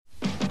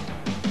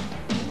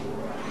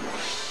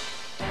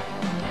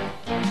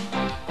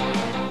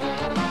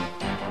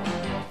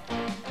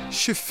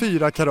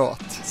24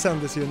 karat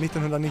sändes ju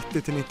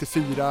 1990 till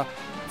 94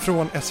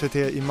 från SVT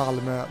i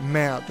Malmö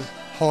med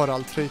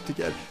Harald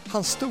Treutiger.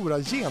 Hans stora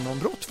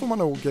genombrott får man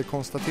nog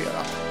konstatera.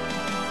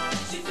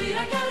 24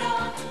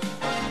 karat,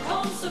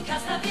 kom så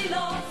kastar vi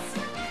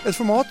loss. Ett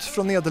format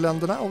från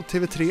Nederländerna och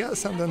TV3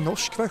 sände en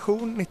norsk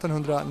version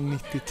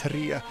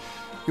 1993.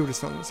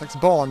 Gjordes någon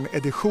slags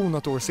barnedition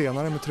något år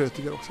senare med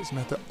Treutiger också som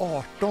hette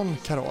 18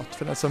 karat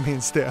för den som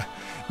minns det.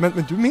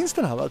 Men du minns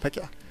den här, va,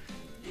 Pekka?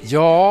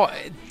 Ja,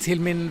 till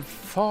min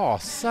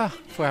fasa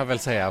får jag väl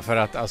säga, för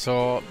att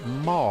alltså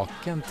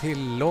maken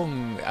till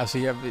alltså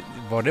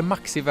var det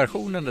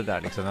maxi-versionen det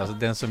där liksom, alltså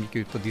den som gick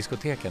ut på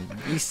diskoteken.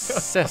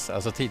 Visses,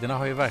 alltså tiderna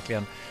har ju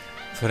verkligen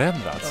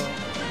förändrats.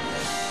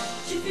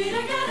 24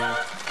 karat.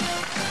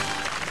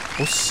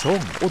 Och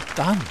sång och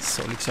dans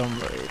och liksom,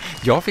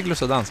 jag fick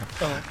lust att dansa.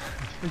 Ja.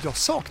 Jag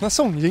saknar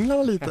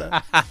sångjinglarna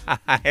lite.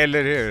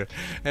 Eller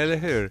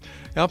hur?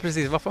 Ja,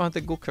 precis. Varför har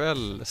inte god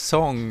kväll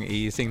sång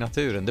i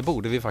signaturen? Det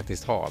borde vi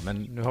faktiskt ha,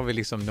 men nu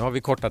har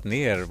vi kortat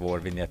ner vår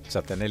vignett så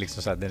att den är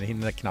liksom så att den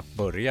hinner knappt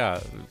börja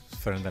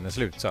förrän den är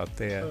slut, så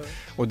att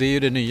och det är ju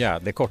det nya.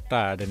 Det korta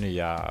är det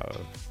nya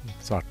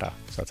svarta,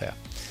 så att säga.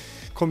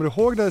 Kommer du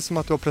ihåg det som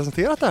att du har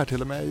presenterat det här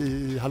till och med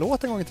i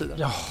Hallåt en gång i tiden?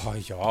 Ja.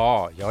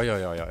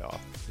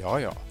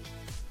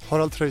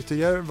 Harald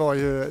Treutiger var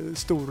ju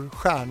stor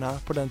stjärna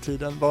på den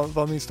tiden.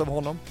 Vad minns du av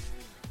honom?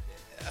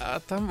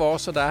 Att han var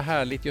så där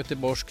härligt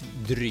göteborgsk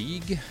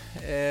dryg.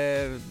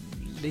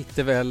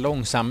 Lite väl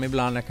långsam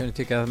ibland. Jag kunde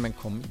tycka att men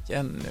kom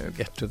igen nu,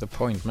 get to the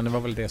point. Men det var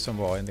väl det som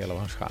var en del av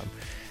hans charm,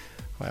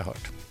 har jag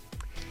hört.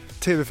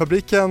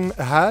 TV-fabriken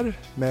är här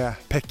med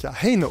Pekka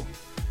Heino.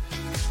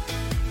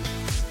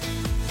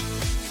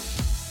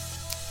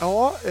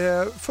 Ja,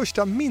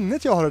 första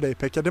minnet jag har av dig,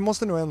 Pekka, det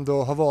måste nog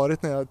ändå ha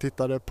varit när jag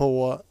tittade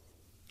på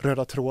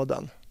Röda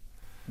tråden.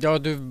 Ja,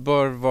 du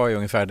bör vara i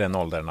ungefär den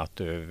åldern att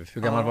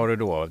hur gammal var du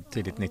då?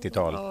 Tidigt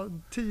 90-tal? Ja,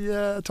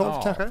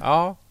 10-12 kanske?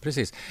 Ja,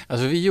 precis.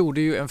 Alltså vi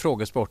gjorde ju en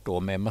frågesport då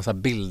med massa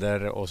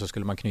bilder och så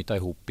skulle man knyta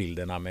ihop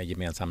bilderna med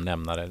gemensam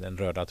nämnare, den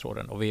röda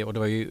tråden. Och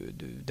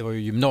det var ju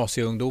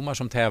gymnasieungdomar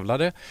som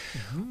tävlade.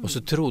 Och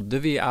så trodde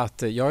vi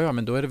att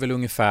men då är det väl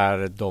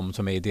ungefär de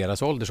som är i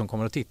deras ålder som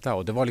kommer att titta.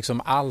 Och det var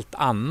liksom allt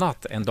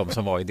annat än de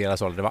som var i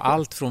deras ålder. Det var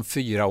allt från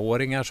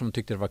 4-åringar som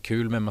tyckte det var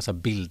kul med en massa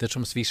bilder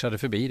som svischade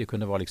förbi. Det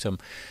kunde vara liksom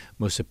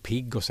Musse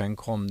Pigg och sen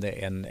kom det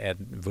en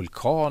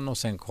vulkan och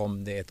sen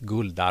kom det ett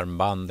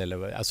guldarmband.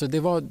 Alltså det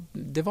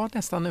var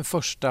nästan den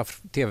första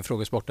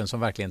tv-frågesporten som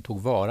verkligen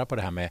tog vara på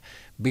det här med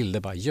bilder,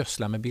 bara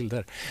gödsla med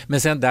bilder.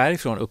 Men sen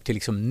därifrån upp till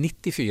liksom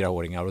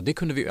 94-åringar, och det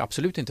kunde vi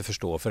absolut inte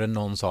förstå förrän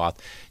någon sa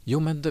att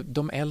men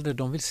de äldre,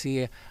 de vill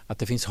se att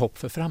det finns hopp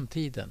för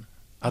framtiden.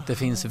 Att det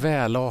finns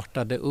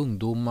välartade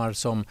ungdomar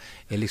som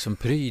är liksom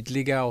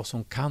prydliga och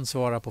som kan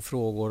svara på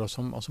frågor och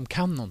som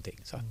kan någonting.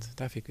 Så att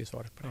där fick vi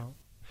svaret på det. Ja.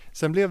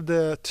 Sen blev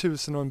det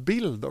 1000 och en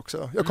bild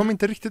också. Jag kommer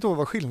inte riktigt ihåg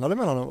vad skillnaden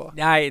mellan dem var.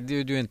 Nej,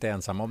 du är inte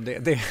ensam om det.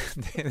 Det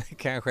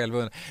kan jag själv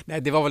undra.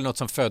 Nej, det var väl något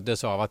som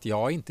föddes av att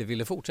jag inte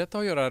ville fortsätta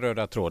att göra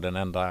Röda tråden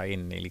ända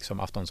in i liksom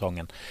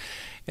aftonsången.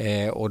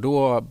 Och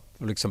då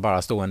liksom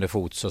bara stående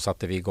fot så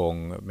satte vi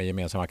igång med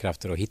gemensamma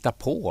krafter och hitta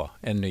på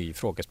en ny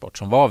frågesport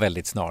som var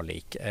väldigt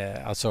snarlik.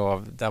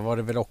 Alltså där var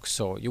det väl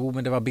också,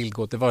 men det var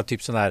bildgåt, det var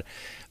typ sån där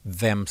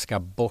vem ska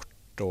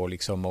bort och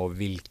liksom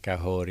och vilka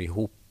hör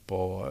ihop.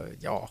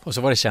 Och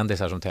så var det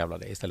kändisar som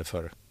tävlade istället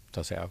för så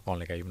att säga,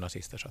 vanliga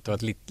gymnasister. Så det var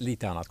ett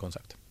lite annat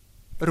koncept.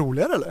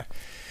 Roligare eller?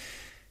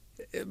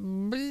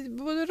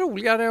 Både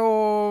roligare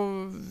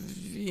och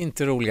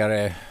inte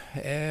roligare.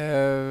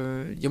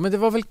 Men det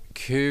var väl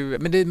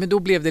kul. Men då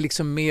blev det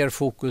liksom mer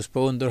fokus på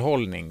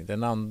underhållning.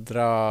 Den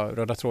andra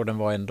Röda tråden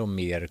var ändå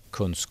mer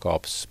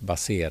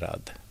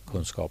kunskapsbaserad.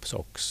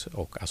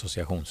 Och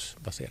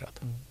associationsbaserad.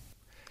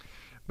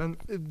 Men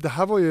det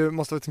här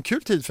måste ha varit en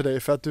kul tid för dig,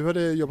 för att du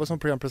hade jobbat som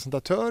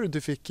programpresentatör.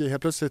 Du fick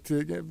helt plötsligt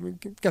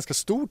ganska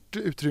stort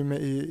utrymme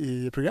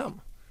i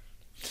program.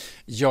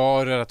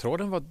 Ja, Röda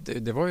tråden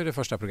det var ju det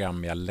första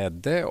program jag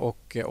ledde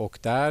och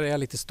där är jag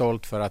lite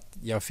stolt för att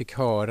jag fick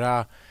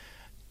höra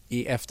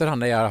i efterhand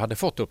när jag hade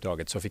fått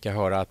uppdraget så fick jag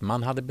höra att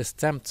man hade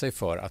bestämt sig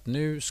för att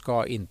nu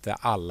ska inte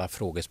alla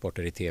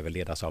frågesporter i tv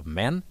ledas av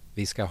män.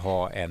 Vi ska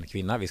ha en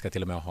kvinna, vi ska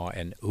till och med ha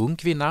en ung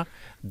kvinna.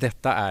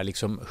 Detta är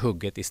liksom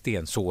hugget i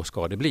sten, så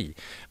ska det bli.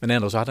 Men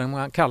ändå så hade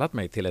man kallat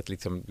mig till ett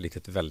liksom,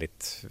 litet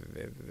väldigt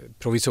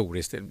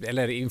provisoriskt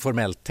eller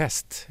informellt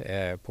test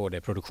på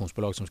det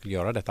produktionsbolag som skulle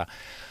göra detta.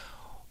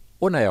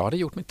 Och när jag hade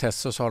gjort mitt test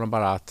så sa de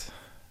bara att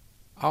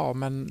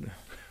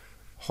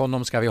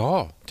honom ska vi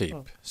ha, typ.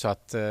 Ja. Så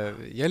att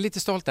jag är lite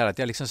stolt där att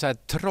jag liksom så här,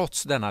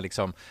 trots denna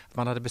liksom, att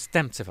man hade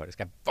bestämt sig för det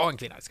ska vara en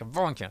kvinna,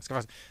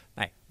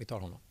 nej, vi tar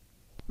honom.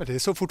 Men det är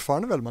så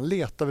fortfarande väl, man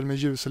letar väl med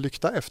ljus och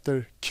lykta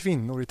efter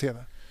kvinnor i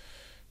tv?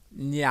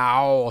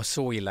 Ja,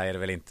 så illa är det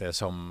väl inte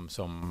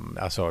som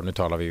alltså nu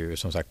talar vi ju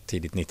som sagt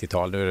tidigt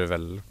 90-tal, nu är det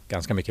väl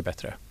ganska mycket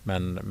bättre.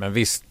 Men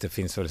visst, det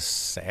finns väl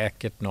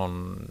säkert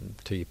någon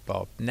typ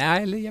av,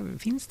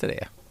 finns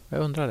det? Jag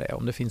undrar det,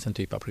 om det finns en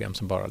typ av program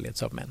som bara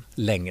leds av män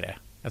längre.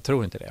 Jag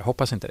tror inte det, jag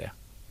hoppas inte det.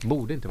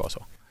 Borde inte vara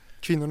så.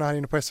 kvinnorna här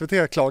inne på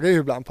SVT klagar ju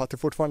ibland på att det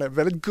fortfarande är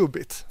väldigt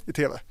gubbigt i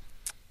tv.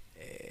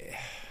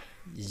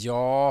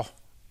 Ja,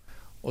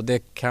 och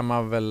det kan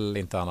man väl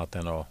inte annat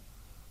än att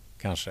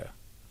kanske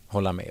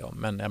hålla med om.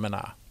 Men jag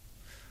menar,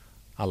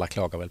 alla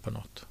klagar väl på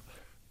något.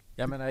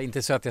 Jag menar,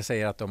 inte så att jag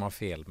säger att de har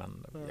fel,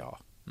 men ja.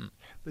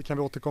 Det kan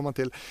vi återkomma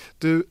till.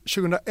 Du,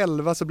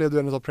 2011 så blev du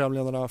en av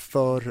programledarna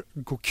för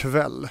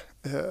Go'kväll.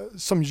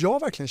 Som jag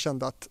verkligen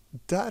kände att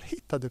där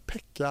hittade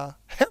Pekka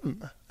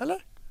hem,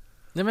 eller?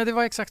 Nej, men det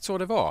var exakt så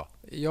det var.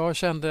 Jag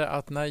kände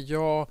att när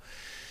jag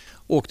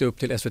åkte upp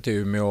till SVT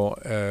Umeå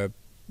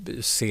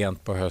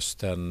sent på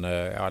hösten,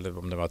 eller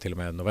om det var till och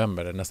med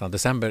november, nästan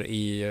december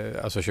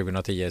alltså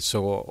 2010,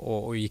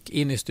 och gick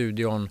in i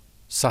studion,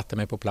 satte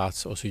mig på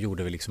plats och så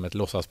gjorde vi liksom ett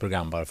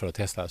låtsasprogram bara för att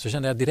testa. Så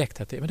kände jag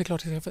direkt att men det är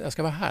klart att jag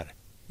ska vara här.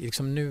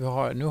 Liksom nu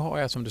har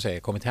jag, som du säger,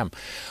 kommit hem.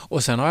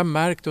 Och sen har jag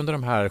märkt under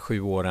de här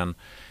 7 åren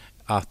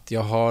att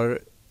jag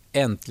har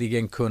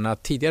äntligen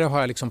kunnat, tidigare har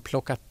jag liksom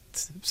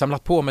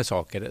samlat på mig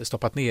saker,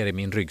 stoppat ner i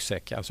min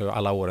ryggsäck, alltså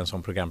alla åren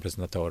som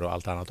programpresentatör och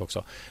allt annat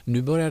också.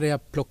 Nu började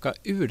jag plocka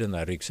ur den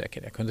där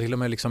ryggsäcken. Jag kunde till och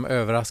med liksom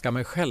överraska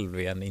mig själv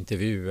i en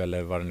intervju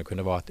eller vad det nu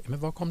kunde vara. Men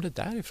var kom det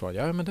där ifrån?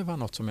 Ja, men det var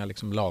något som jag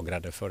liksom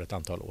lagrade för ett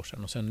antal år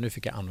sedan och sen nu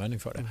fick jag användning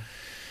för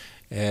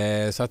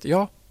det. Så att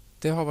ja,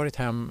 det har varit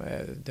hem.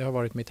 Det har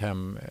varit mitt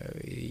hem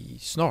i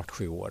snart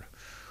 7 år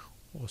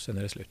och sen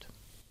är det slut.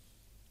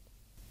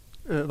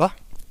 Va?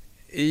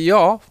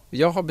 Ja,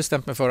 jag har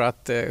bestämt mig för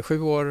att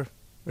 7 år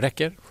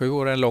räcker. 7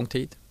 år är en lång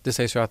tid. Det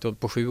sägs ju att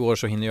på 7 år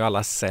så hinner ju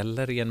alla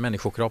celler i en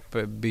människokropp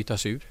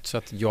bytas ut. Så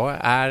att jag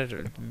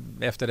är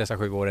efter dessa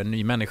 7 år en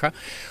ny människa.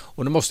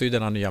 Och då måste ju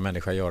denna nya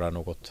människa göra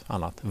något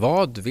annat.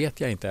 Vad vet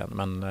jag inte än,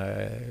 men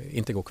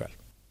inte Go'kväll.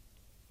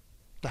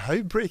 Det här är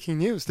ju breaking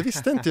news, det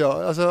visste inte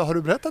jag. Alltså, har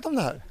du berättat om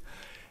det här?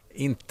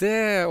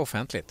 Inte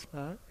offentligt,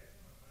 Ja.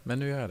 Men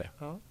nu gör jag det.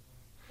 Ja.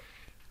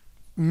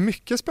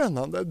 Mycket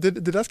spännande.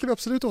 Det där ska vi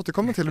absolut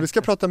återkomma till. Vi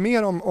ska prata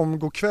mer om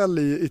Go'kväll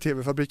i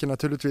TV-fabriken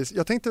naturligtvis.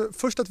 Jag tänkte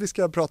först att vi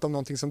ska prata om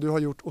någonting som du har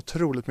gjort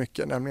otroligt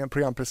mycket, nämligen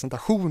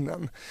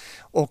programpresentationen.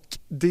 Och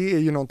det är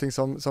ju någonting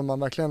som man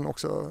verkligen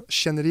också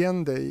känner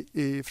igen dig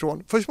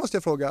ifrån. Först måste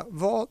jag fråga,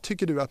 vad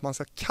tycker du att man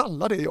ska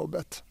kalla det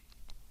jobbet?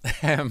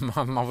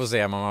 Man får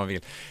säga vad man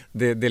vill.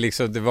 Det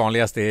liksom, det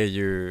vanligaste är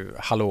ju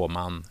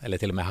hallåman eller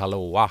till och med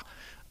hallåa.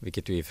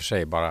 Vilket ju i och för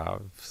sig bara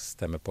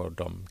stämmer på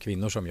de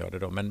kvinnor som gör det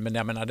då. Men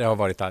jag menar, det har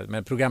varit,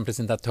 men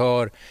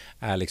programpresentatör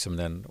är liksom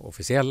den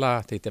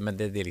officiella titeln, men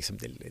det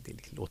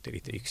låter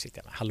lite yxigt.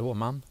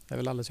 Hallåman är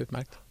väl alldeles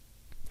utmärkt.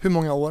 Hur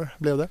många år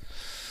blev det?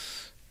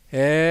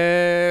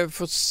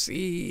 Får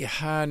se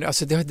här nu.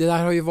 Alltså det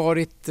där har ju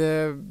varit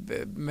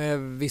med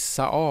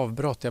vissa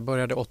avbrott. Jag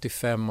började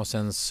 85 och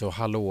sen så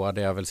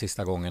hallåade jag väl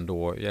sista gången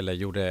då, eller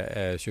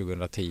gjorde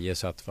 2010,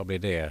 så att vad blir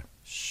det?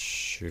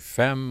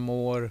 25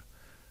 år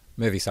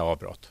med vissa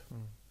avbrott.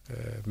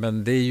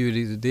 Men det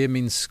är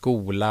min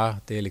skola,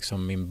 det är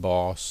liksom min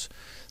bas.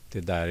 Det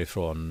är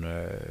därifrån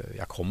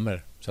jag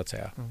kommer, så att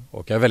säga.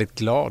 Och jag är väldigt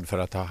glad för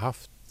att ha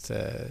haft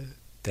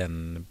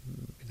den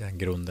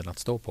grunden att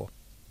stå på.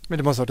 Men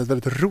det måste ha varit ett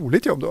väldigt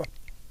roligt jobb då?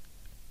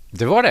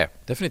 Det var det,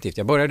 definitivt.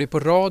 Jag började på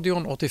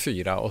radion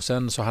 84 och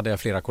sen så hade jag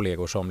flera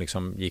kollegor som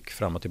liksom gick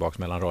fram och tillbaka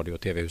mellan radio-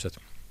 och tv-huset.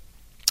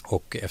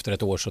 Och efter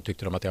ett år så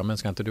tyckte de att men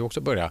ska inte du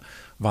också börja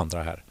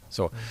vandra här?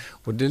 Så.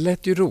 Och det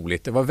lät ju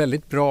roligt. Det var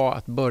väldigt bra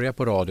att börja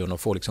på radion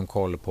och få liksom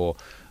koll på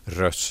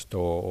röst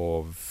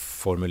och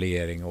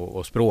formulering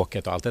och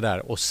språket och allt det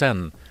där. Och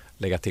sen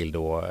lägga till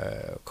då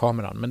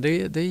kameran. Men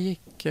det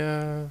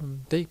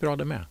gick bra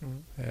det med.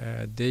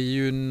 Det är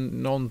ju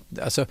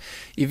alltså,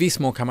 i viss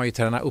mån kan man ju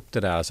träna upp det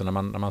där, alltså när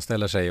man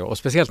ställer sig, och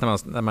speciellt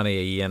när man är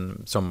i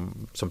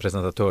som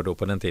presentatör då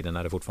på den tiden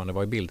när det fortfarande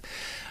var i bild,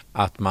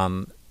 att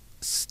man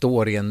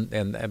står i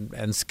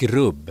en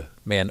skrubb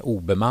med en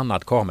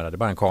obemannad kamera. Det är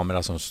bara en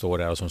kamera som står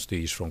där och som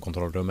styrs från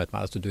kontrollrummet.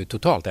 Alltså, du är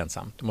totalt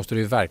ensam. Då måste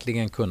du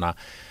verkligen kunna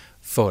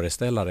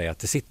föreställa dig att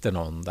det sitter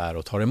någon där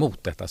och tar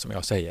emot detta som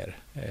jag säger.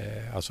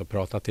 Alltså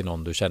prata till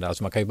någon du känner.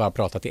 Alltså man kan ju bara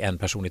prata till en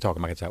person i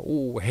taget. Man kan säga,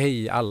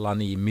 hej alla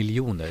ni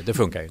miljoner. Det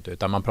funkar ju inte,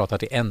 utan man pratar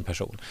till en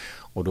person.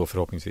 Och då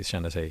förhoppningsvis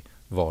känner sig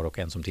var och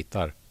en som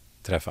tittar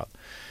träffad.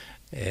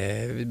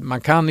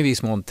 Man kan i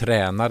viss mån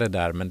träna det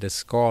där, men det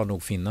ska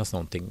nog finnas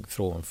någonting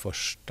från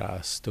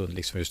första stund.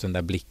 Liksom just den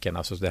där blicken,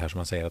 alltså det här som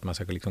man säger, att man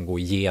ska liksom gå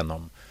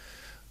igenom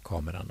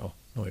kameran och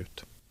nå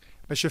ut.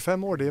 Men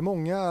 25 år, det är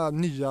många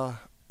nya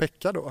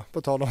Pekka då,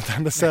 på tal om det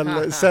här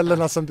med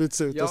cellerna som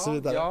byts ut och så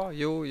vidare. Ja,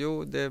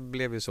 jo, det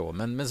blev ju så.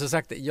 Men som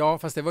sagt, ja,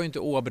 fast det var ju inte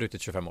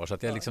oavbrutet 25 år. Så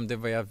att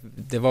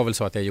det var väl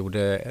så att jag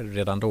gjorde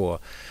redan då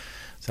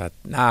så att,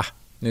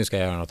 nu ska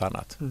jag göra något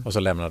annat. Och så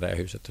lämnade jag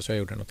huset och så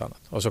gjorde jag något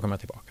annat. Och så kom jag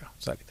tillbaka,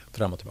 så här lite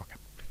fram och tillbaka.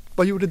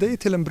 Vad gjorde dig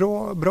till en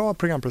bra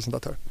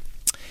programpresentatör?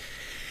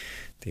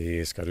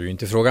 Det ska du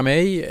inte fråga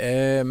mig,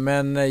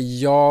 men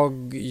jag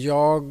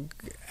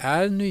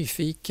är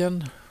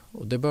nyfiken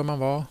och det bör man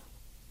vara.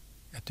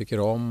 Jag tycker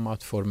om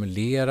att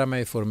formulera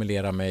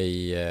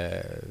mig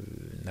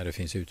när det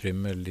finns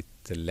utrymme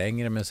lite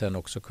längre, men sen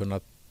också kunna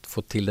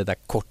få till det där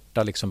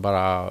korta, liksom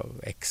bara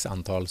x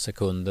antal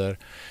sekunder.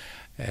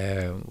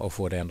 och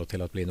få det ändå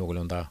till att bli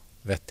någorlunda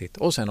vettigt.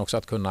 Och sen också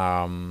att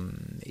kunna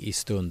i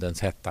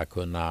stundens hetta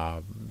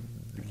kunna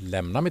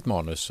lämna mitt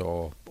manus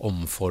och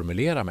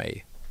omformulera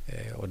mig.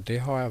 Och det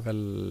har jag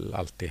väl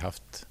alltid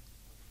haft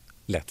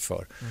lätt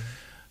för.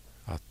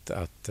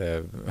 Att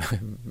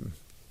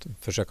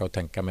försöka att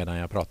tänka medan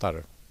jag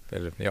pratar.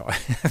 Eller, ja.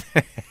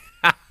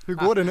 Hur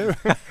går det nu?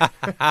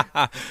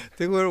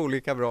 Det går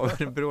olika bra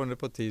beroende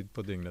på tid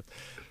på dygnet.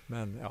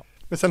 Men ja.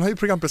 Men sen har ju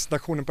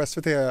programpresentationen på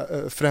SVT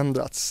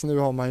förändrats. Nu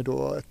har man ju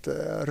då ett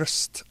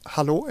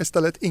rösthallå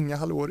istället, inga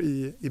hallår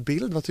i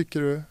bild. Vad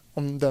tycker du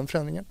om den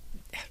förändringen?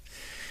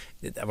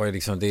 Det var ju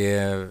liksom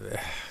det,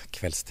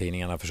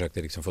 kvällstidningarna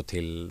försökte liksom få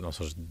till någon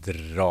sorts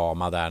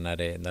drama där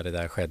när det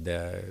där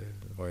skedde.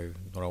 Det var ju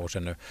några år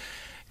sedan nu.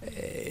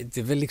 Det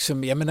är väl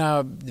liksom, jag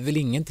menar, det är väl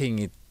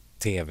ingenting i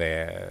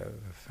tv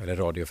eller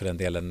radio för den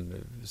delen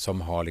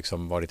som har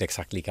liksom varit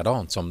exakt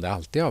likadant som det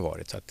alltid har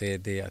varit. Så att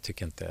det jag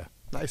tycker inte.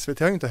 Nej, SVT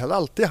har ju inte heller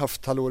alltid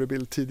haft hallår i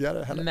bild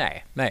tidigare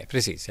heller. Nej,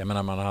 precis. Jag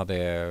menar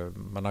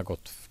man har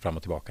gått fram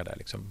och tillbaka där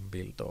liksom,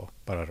 bild och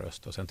bara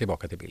röst och sen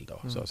tillbaka till bild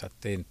då. Så att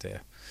det är inte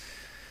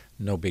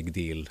no big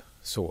deal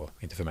så,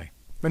 inte för mig.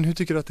 Men hur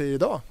tycker du att det är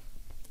idag?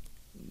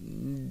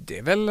 Det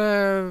är väl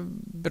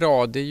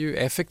bra, det är ju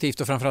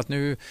effektivt och framförallt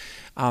nu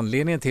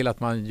anledningen till att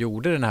man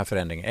gjorde den här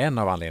förändringen, en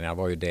av anledningarna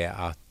var ju det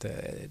att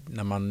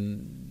när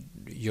man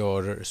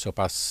gör så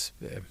pass,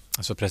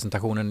 alltså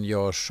presentationen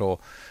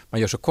man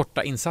gör så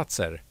korta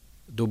insatser,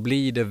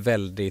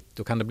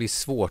 då kan det bli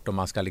svårt om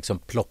man ska liksom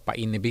ploppa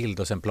in i bild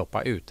och sen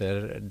ploppa ut. Det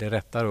är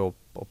rättare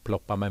att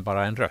ploppa med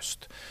bara en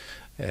röst.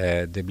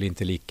 Det blir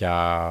inte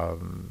lika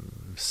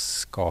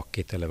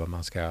skakigt eller vad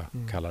man ska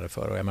kalla det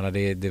för. Och jag menar,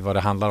 det vad det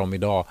handlar om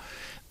idag,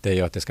 det är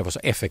ju att det ska vara så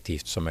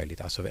effektivt som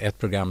möjligt. Alltså ett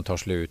program tar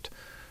slut,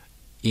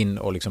 in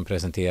och liksom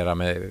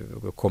presentera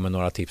kommer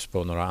några tips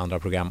på några andra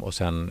program och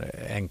sen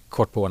en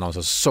kort påannons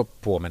och så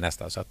på med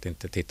nästa, så att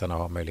inte tittarna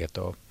har möjlighet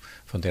att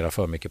fundera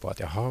för mycket på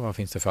att vad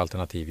finns det för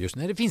alternativ just nu?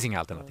 Nej, det finns inga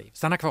alternativ.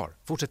 Stanna kvar,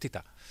 fortsätt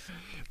titta.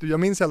 Jag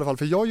minns i alla fall,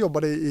 för jag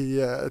jobbade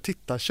i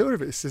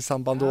tittarservice i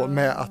samband då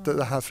med att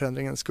den här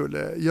förändringen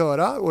skulle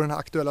göra, och den här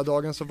aktuella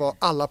dagen så var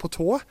alla på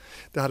tå.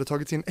 Det hade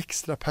tagits in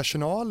extra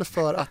personal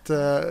för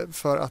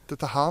att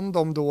ta hand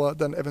om då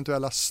den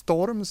eventuella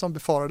storm som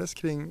befarades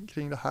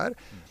kring det här.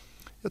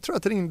 Jag tror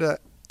att det ringde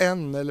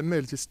en eller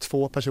möjligtvis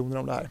 2 personer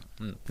om det här.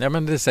 Ja,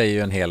 men det säger ju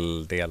en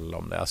hel del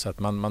om det. Alltså att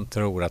man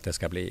tror att det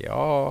ska bli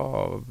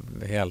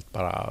helt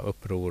bara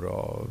uppror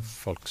och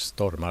folk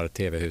stormar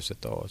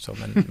tv-huset och så.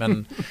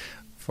 Men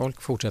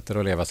folk fortsätter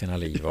att leva sina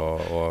liv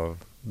och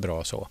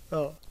bra så.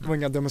 Ja, det var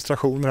inga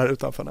demonstrationer här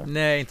utanför.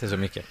 Nej, inte så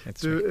mycket.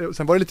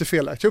 Sen var det lite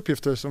felaktiga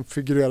uppgifter som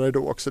figurerade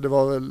då också. Det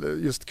var väl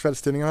just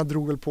kvällstidningarna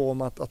drog väl på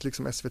om att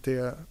liksom SVT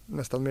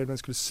nästan mer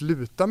skulle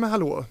sluta med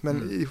hallå.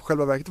 Men i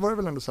själva verket var det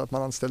väl ändå så att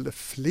man anställde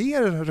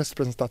fler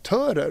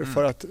röstpresentatörer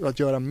för att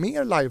göra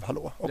mer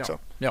live-hallå också.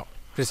 Ja,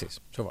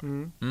 precis. Så var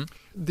det.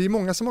 Det är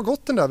många som har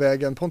gått den där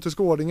vägen. Pontus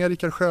Gårdinger,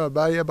 Rickard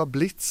Sjöberg, Ebba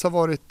Blitz har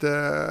varit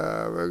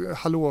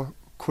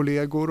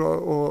hallå-kollegor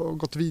och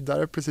gått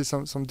vidare precis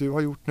som du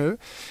har gjort nu.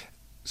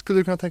 Skulle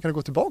du kunna tänka dig att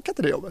gå tillbaka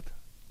till det jobbet?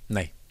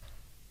 Nej.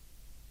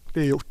 Det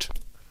är gjort.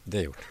 Det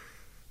är gjort.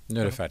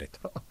 Nu är det färdigt.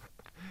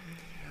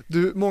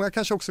 Många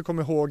kanske också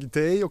kommer ihåg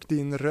dig och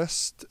din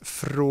röst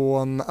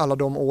från alla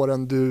de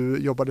åren du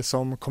jobbade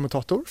som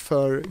kommentator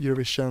för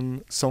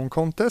Eurovision Song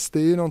Contest. Det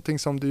är ju någonting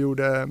som du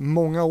gjorde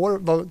många år,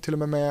 var till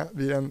och med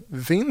vid en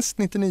vinst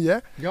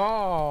 99.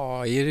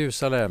 Ja, i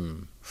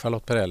Jerusalem.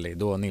 Charlotte Perrelli,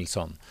 då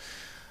Nilsson.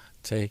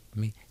 Take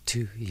me to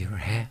your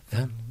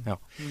heaven. Ja.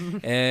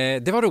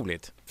 Det var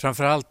roligt.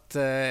 Framförallt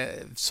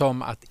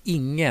som att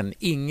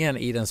ingen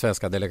i den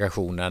svenska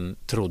delegationen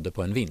trodde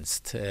på en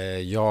vinst.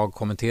 Jag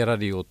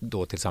kommenterade ju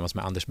då tillsammans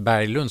med Anders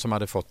Berglund som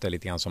hade fått det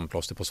lite grann som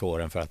plåster på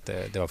såren för att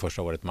det var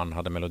första året man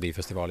hade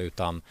Melodifestival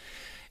utan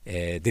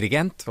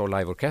dirigent och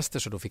liveorkester,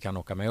 så då fick han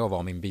åka med och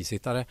vara min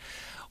bisittare.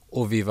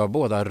 Och vi var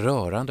båda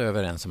rörande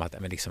överens om att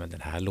men liksom,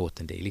 den här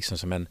låten, det är liksom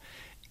som en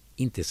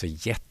inte så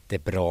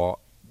jättebra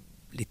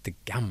lite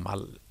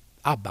gammal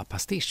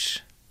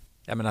ABBA-pastisch.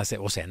 Jag menar,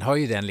 och sen har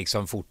ju den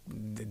liksom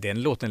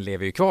den låten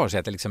lever ju kvar, så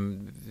att det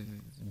liksom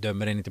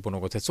dömer den inte på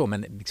något sätt så,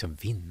 men liksom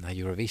vinna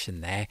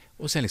Eurovision, nej.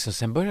 Och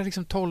sen börjar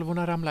liksom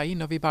 12orna ramla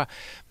in och vi bara,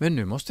 men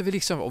nu måste vi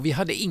liksom, och vi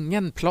hade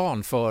ingen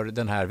plan för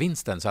den här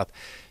vinsten, så att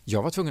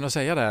jag var tvungen att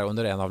säga där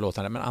under en av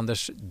låtarna, men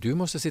Anders, du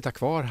måste sitta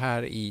kvar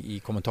här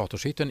i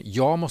kommentatorshytten.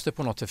 Jag måste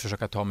på något sätt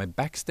försöka ta mig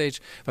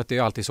backstage, för att det är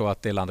ju alltid så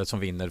att det landet som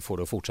vinner får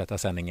då fortsätta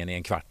sändningen i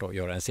en kvart och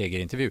göra en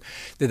segerintervju.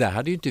 Det där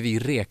hade ju inte vi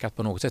rekat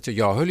på något sätt, så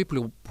jag höll ju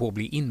på att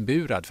bli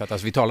inburad, för att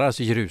alltså, vi talar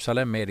alltså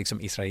Jerusalem med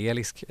liksom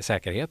israelisk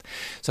säkerhet,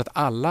 så att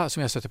alla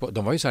som jag stötte på,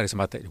 de var ju så här liksom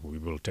att we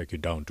will take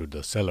you down to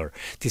the cellar.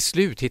 Till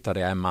slut hittade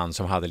jag en man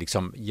som hade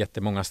liksom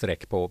jättemånga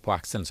streck på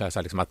axeln, så jag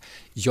sa liksom att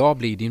jag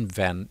blir din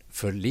vän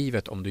för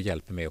livet om du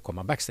hjälper mig att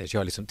komma backstage.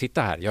 Jag liksom,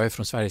 titta här, jag är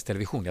från Sveriges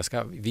Television,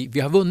 vi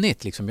har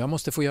vunnit liksom, jag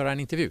måste få göra en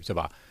intervju. Så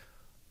bara,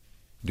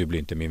 du blir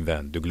inte min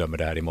vän, du glömmer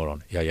det här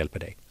imorgon, jag hjälper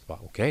dig. Så bara,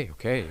 okej,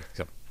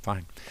 liksom,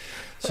 fine.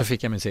 Så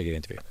fick jag min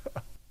segerintervju.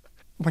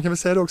 Man kan väl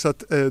säga det också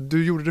att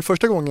du gjorde det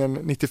första gången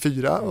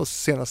 94 och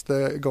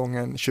senaste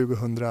gången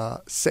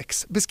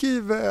 2006.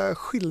 Beskriv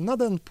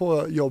skillnaden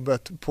på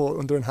jobbet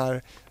under den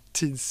här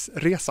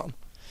tidsresan.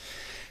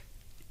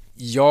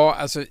 Ja,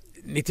 alltså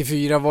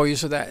 94 var ju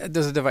sådär,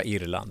 det var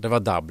Irland, det var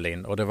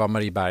Dublin och det var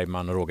Marie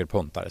Bergman och Roger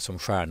Pontare som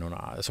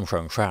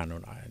sjöng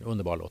Stjärnorna, en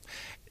underbar låt.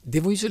 Det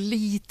var ju så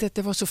litet,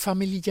 det var så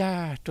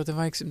familjärt och det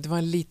var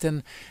en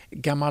liten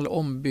gammal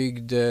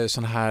ombyggd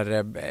sån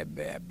här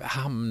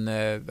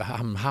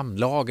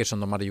hamnlager som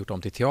de hade gjort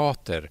om till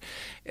teater.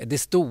 Det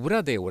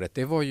stora det året,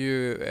 det var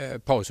ju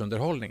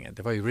pausunderhållningen,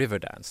 det var ju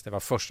Riverdance. Det var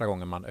första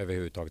gången man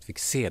överhuvudtaget fick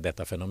se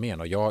detta fenomen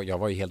och jag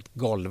var ju helt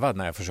golvad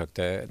när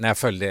jag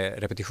följde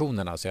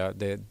repetitionerna. Så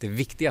det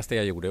viktigaste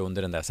jag gjorde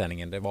under den där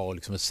sändningen, det var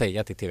liksom att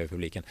säga till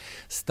tv-publiken,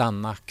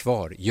 stanna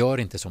kvar, gör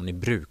inte som ni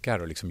brukar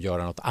och liksom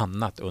göra något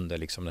annat under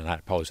liksom den här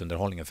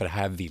pausunderhållningen, för det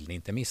här vill ni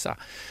inte missa.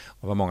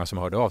 Och det var många som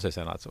hörde av sig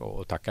sen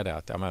och tackade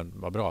att ja, men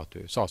vad bra att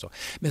du sa så.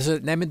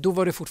 Men då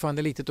var det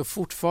fortfarande litet och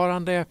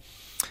fortfarande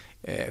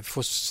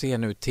får se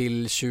nu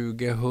till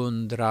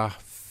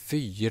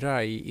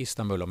 2004 i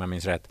Istanbul om jag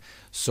minns rätt,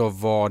 så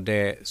var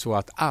det så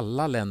att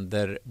alla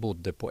länder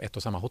bodde på ett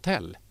och samma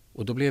hotell.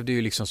 Och då blev det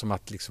ju liksom som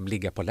att liksom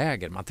ligga på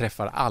läger. Man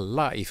träffar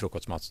alla i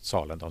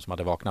frukostmatsalen, de som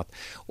hade vaknat,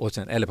 och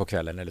sen, eller på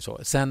kvällen eller så.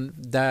 Sen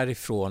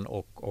därifrån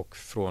och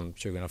från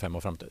 2005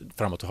 och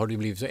framåt har det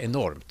blivit så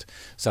enormt.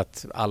 Så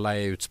att alla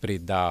är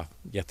utspridda,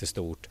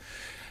 jättestort.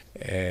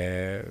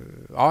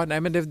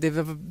 Men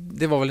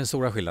det var väl den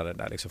stora skillnaden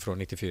där liksom, från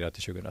 94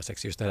 till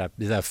 2006. Just det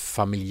där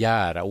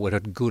familjära,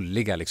 oerhört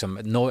gulliga. Liksom.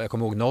 Jag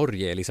kommer ihåg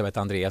Norge, Elisabeth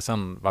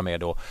Andreasen var med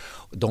då.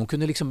 De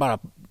kunde liksom bara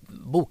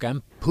boka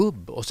en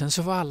pub och sen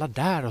så var alla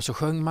där och så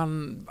sjöng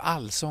man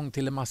allsång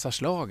till en massa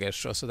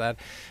slagers och så där.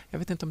 Jag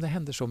vet inte om det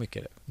händer så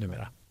mycket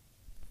numera.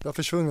 Det har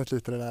försvunnit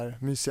lite det där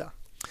mysiga.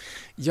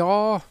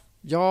 Ja,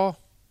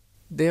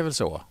 det är väl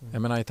så.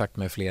 Jag menar i takt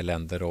med fler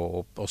länder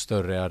och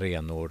större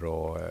arenor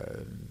och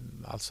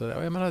alltså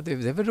jag menar det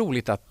är väl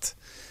roligt att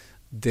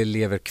det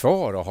lever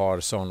kvar och har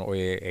sån och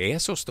är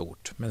så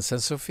stort. Men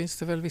sen så finns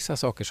det väl vissa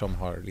saker som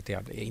har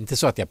lite, inte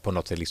så att jag på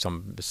något sätt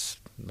liksom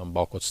någon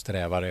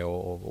bakåtsträvare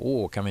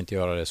och kan vi inte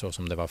göra det så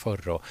som det var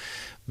förr och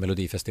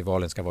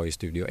Melodifestivalen ska vara i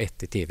Studio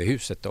 1 i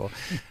TV-huset och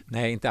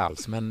nej, inte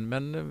alls,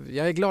 men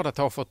jag är glad att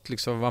ha fått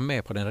liksom vara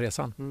med på den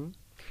resan.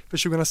 För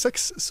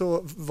 2006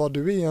 så var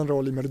du i en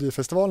roll i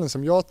Melodifestivalen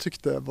som jag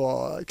tyckte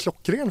var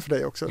klockren för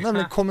dig också,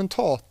 nämligen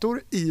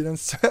kommentator i den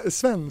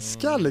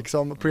svenska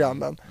liksom,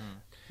 programmen.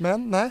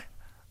 Men nej.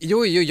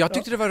 Jo, jag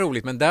tyckte det var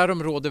roligt, men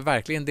därom råder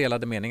verkligen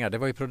delade meningar. Det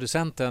var ju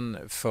producenten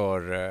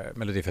för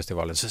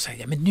Melodifestivalen som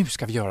säger, men nu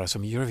ska vi göra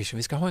som i Eurovision,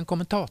 vi ska ha en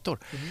kommentator.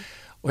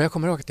 Och jag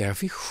kommer ihåg att jag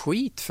fick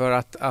skit för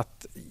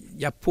att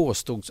jag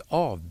påstods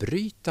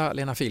avbryta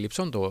Lena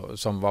Philipsson då,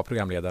 som var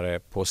programledare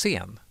på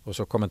scen. Och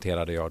så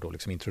kommenterade jag då,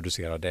 liksom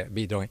introducerade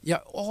bidragen. Jag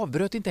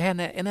avbröt inte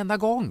henne en enda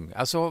gång.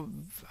 Alltså,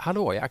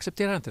 hallå, jag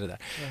accepterar inte det där.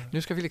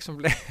 Nu ska vi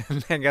liksom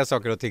lägga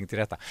saker och ting till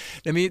rätta.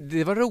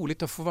 Det var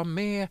roligt att få vara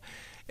med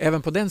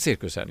även på den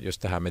cirkusen,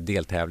 just det här med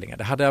deltävlingar.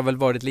 Det hade jag väl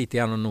varit lite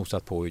grann och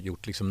nosat på och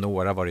gjort liksom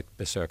varit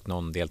besökt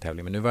någon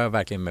deltävling. Men nu var jag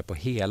verkligen med på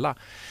hela.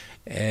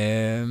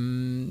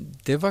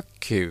 Det var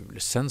kul.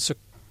 Sen så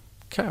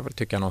kan jag väl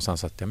tycka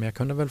någonstans att jag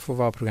kunde väl få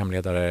vara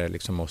programledare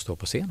liksom och stå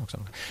på scen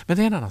också. Men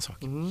det är en annan sak.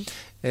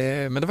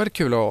 Men det var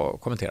kul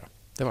att kommentera.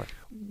 Det var det.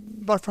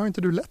 Varför har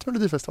inte du lett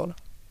Melodifestivalen?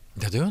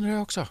 Ja, det undrar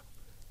jag också.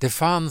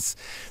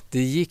 Det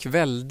gick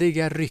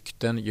väldiga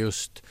rykten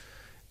just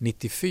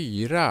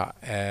 94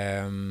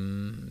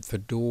 för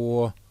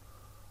då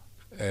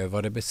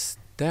var det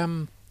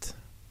bestämt,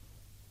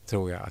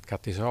 tror jag, att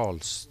Katti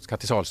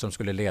Sahlström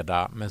skulle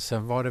leda, men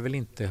sen var det väl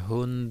inte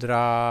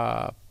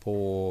 100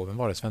 på, vem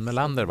var det, Sven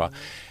Melander va?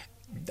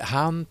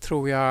 Han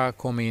tror jag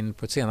kom in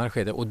på ett senare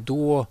skede och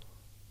då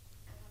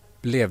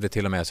blev det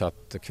till och med så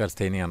att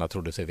kvällstidningarna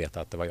trodde sig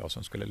veta att det var jag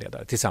som skulle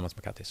leda tillsammans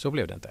med Katti. Så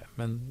blev det inte,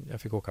 men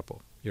jag fick åka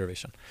på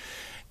Eurovision.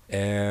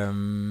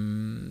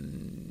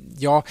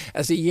 Ja,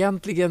 alltså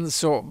egentligen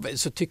så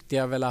tyckte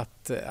jag väl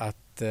att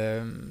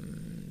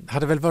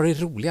hade väl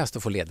varit roligast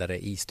att få ledare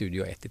i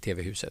Studio 1 i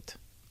TV-huset.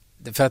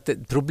 För att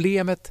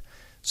problemet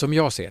som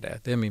jag ser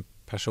det är min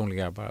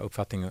personliga bara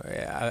uppfattning,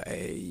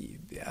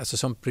 alltså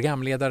som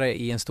programledare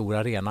i en stor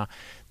arena,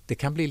 det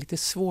kan bli lite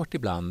svårt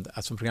ibland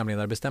att som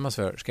programledare bestämma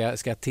sig för,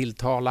 ska jag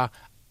tilltala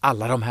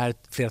alla de här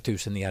flera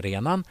tusen i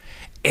arenan,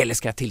 eller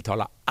ska jag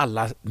tilltala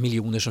alla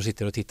miljoner som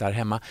sitter och tittar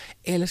hemma,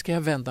 eller ska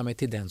jag vända mig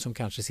till den som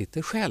kanske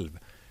sitter själv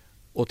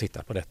och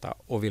tittar på detta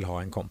och vill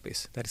ha en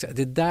kompis.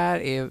 Det där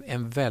är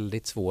en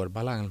väldigt svår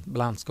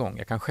balansgång.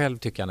 Jag kan själv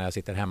tycka när jag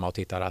sitter hemma och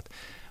tittar att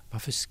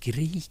varför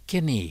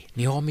skriker ni?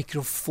 Ni har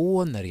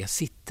mikrofoner. Jag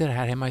sitter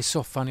här hemma i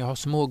soffan. Jag har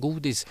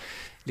smågodis.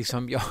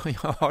 Liksom, jag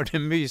har det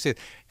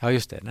mysigt. Ja,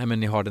 just det. Nej, men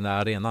ni har den där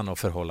arenan att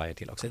förhålla er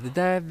till också. Det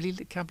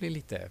där kan bli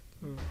lite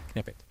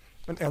knepigt.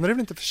 Men än är det väl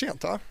inte för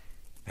sent, va?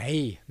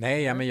 Nej,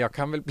 ja, men jag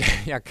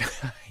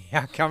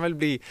kan väl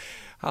bli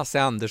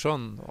Hasse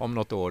Andersson om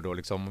något år då,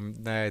 liksom,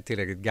 när jag är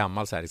tillräckligt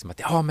gammal så här, liksom, att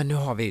ja, men nu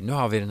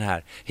har vi den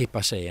här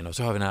hippa tjejen och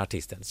så har vi den här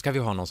artisten. Ska vi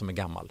ha någon som är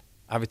gammal?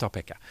 Ja, vi tar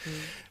Pekka.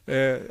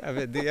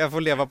 Jag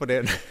får leva på det.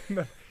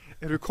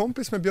 Är du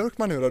kompis med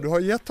Björkman nu då? Du har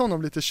gett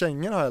honom lite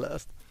kängor har jag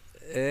läst.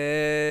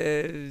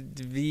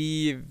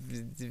 Vi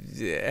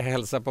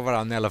hälsar på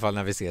varandra i alla fall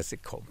när vi ses,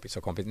 kompis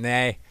och kompis.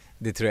 Nej,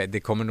 det tror jag, det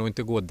kommer nog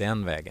inte gå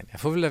den vägen.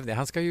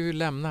 Han ska ju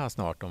lämna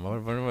snart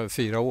om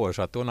 4 år,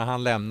 så att då när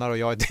han lämnar och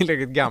jag är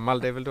tillräckligt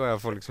gammal, det är väl då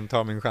jag får liksom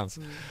ta min chans.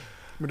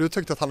 Men du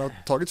tyckte att han har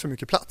tagit för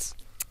mycket plats?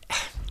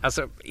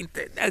 Alltså,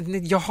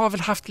 jag har väl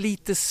haft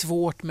lite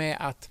svårt med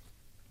att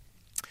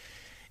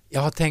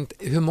jag har tänkt,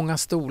 hur många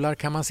stolar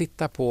kan man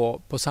sitta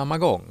på samma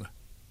gång?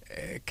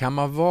 Kan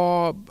man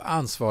vara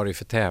ansvarig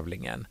för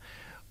tävlingen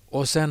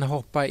och sen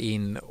hoppa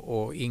in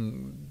och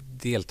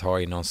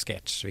delta i någon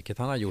sketch, vilket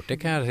han har gjort, det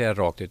kan jag säga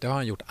rakt ut, det har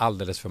han gjort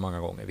alldeles för många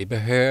gånger. Vi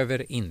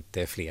behöver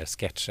inte fler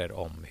sketcher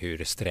om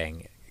hur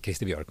sträng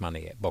Christer Björkman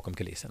är bakom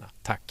kulisserna.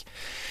 Tack.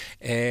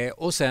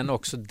 Och sen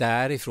också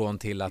därifrån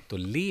till att då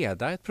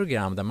leda ett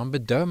program där man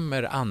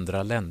bedömer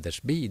andra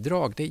länders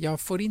bidrag. Jag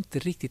får inte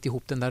riktigt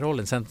ihop den där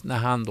rollen. Sen när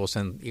han då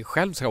sen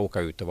själv ska åka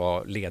ut och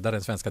vara ledare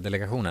den svenska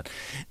delegationen.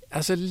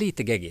 Alltså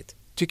lite geggigt,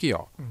 tycker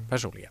jag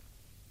personligen.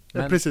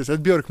 Men... Ja, precis, ett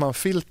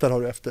Björkman-filter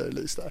har du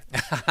efterlyst där.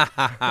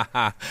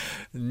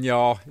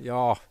 Ja.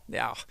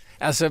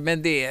 Alltså,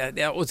 men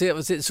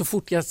så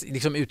fort jag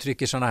liksom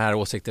uttrycker sådana här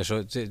åsikter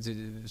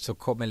så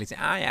kommer liksom,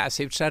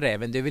 surt sa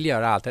räven, du vill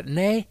göra allt det.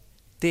 Nej,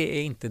 det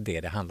är inte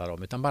det handlar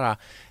om, utan bara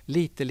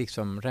lite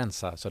liksom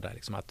rensa sådär,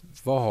 liksom att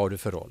vad har du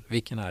för roll?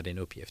 Vilken är din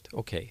uppgift?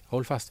 Okej,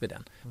 håll fast vid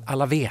den.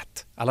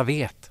 Alla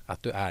vet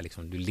att du är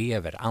liksom, du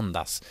lever,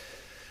 andas,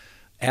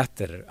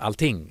 äter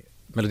allting.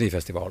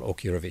 Melodifestival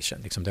och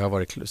Eurovision. Liksom, det har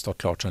varit stått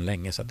klart så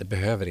länge så att det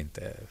behöver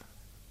inte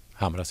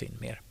hamras in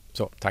mer.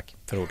 Så, tack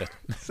för ordet.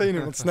 Säg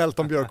nu något snällt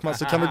om Björkman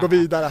så kan vi gå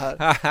vidare här.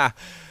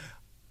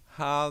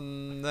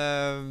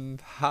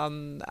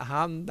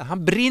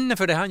 Han brinner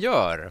för det han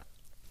gör.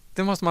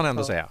 Det måste man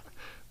ändå säga.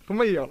 Får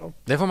man ge honom.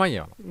 Det får man ge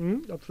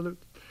honom. Absolut.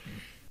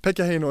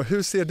 Pekka Heino,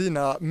 hur ser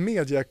dina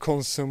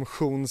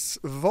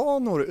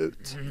mediekonsumtionsvanor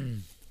ut?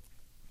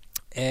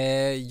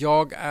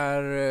 Jag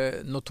är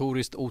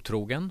notoriskt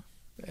otrogen.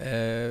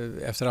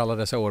 Efter alla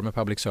dessa år med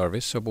public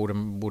service så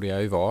borde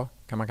jag ju vara,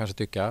 kan man kanske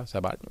tycka, så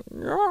här bara,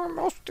 jag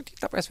måste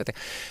titta på SVT.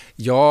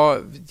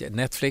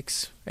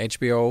 Netflix,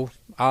 HBO,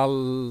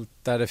 allt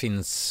där det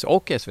finns,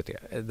 och SVT,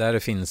 där det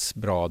finns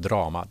bra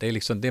drama. Det är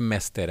liksom det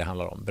mest det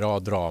handlar om. Bra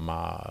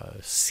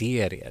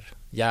dramaserier.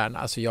 Gärna,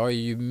 alltså jag är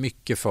ju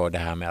mycket för det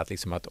här med att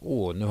liksom att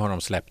nu har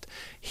de släppt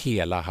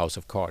hela House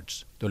of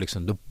Cards. Då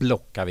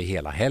blockar vi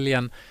hela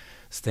helgen,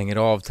 stänger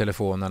av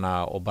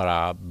telefonerna och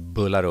bara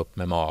bullar upp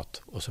med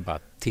mat och så bara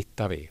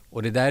tittar vi.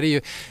 Och det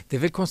är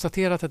väl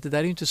konstaterat att det där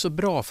är inte så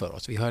bra för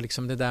oss. Vi har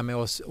liksom det där med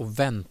oss att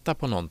vänta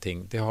på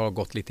någonting. Det har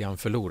gått lite grann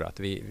förlorat.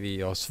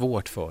 Vi har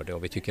svårt för det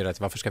och vi tycker att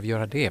varför ska vi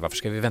göra det? Varför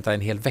ska vi vänta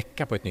en hel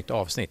vecka på ett nytt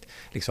avsnitt?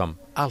 Liksom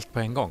allt på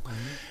en gång.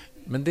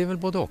 Men det är väl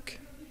både och.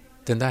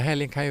 Den där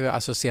helgen kan ju,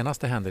 alltså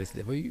senaste händelsen,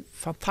 det var ju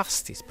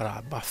fantastiskt.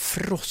 Bara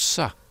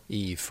frossa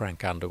i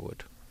Frank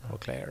Underwood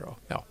och Claire och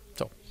ja.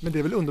 Så. Men det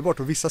är väl underbart,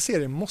 och vissa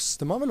serier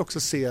måste man väl också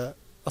se,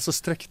 alltså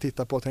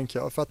sträcktitta på, tänker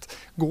jag, för att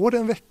går det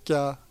en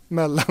vecka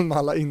mellan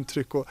alla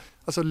intryck och,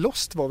 alltså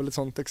Lost var väl ett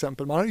sånt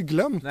exempel, man har ju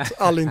glömt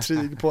all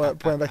intrig på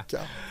en vecka.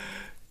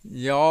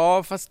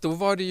 Ja, fast då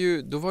var det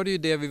ju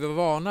det vi var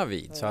vana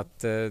vid, så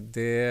att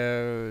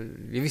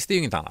vi visste ju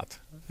inget annat.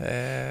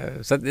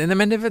 Så att, nej,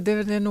 men det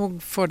är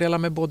nog fördelar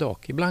med både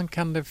och. Ibland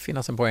kan det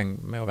finnas en poäng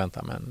med att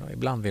vänta, men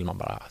ibland vill man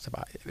bara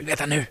jag vill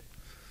veta nu.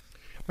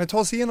 Men ta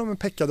oss igenom en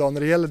Pekka-dag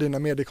när det gäller dina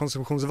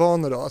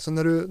mediekonsumtionsvanor då. Alltså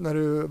när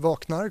du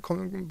vaknar,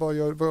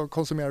 vad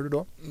konsumerar du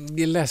då?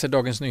 Vi läser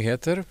Dagens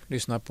Nyheter,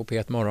 lyssnar på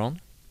P1 Morgon.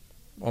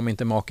 Om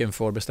inte maken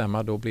får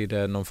bestämma, då blir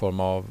det någon form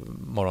av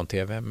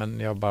morgon-tv. Men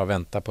jag bara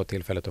väntar på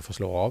tillfället att få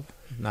slå av.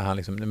 När han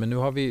liksom, men nu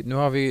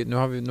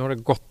har det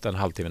gått en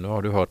halvtimme. Nu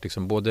har du hört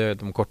liksom både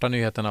de korta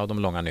nyheterna och de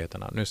långa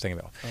nyheterna. Nu stänger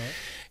vi av.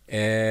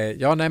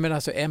 Men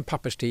alltså en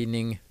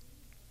papperstidning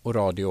och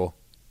radio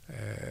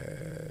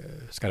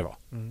ska det vara.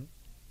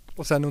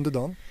 Och sen under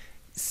dagen?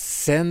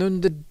 Sen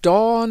under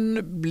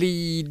dagen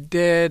blir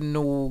det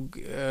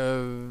nog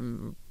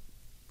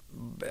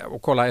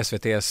att kolla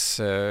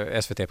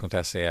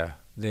svt.se.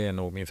 Det är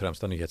nog min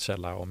främsta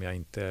nyhetskälla om jag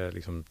inte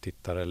liksom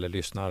tittar eller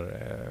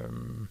lyssnar.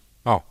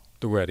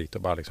 Då går jag dit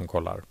och bara liksom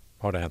kollar.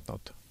 Har det hänt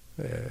något?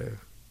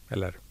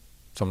 Eller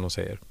som de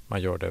säger,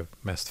 man gör det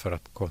mest för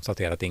att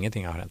konstatera att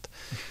ingenting har hänt.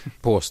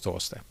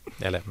 Påstås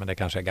det. Men det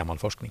kanske är gammal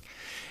forskning.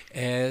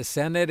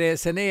 Sen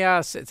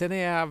är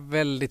jag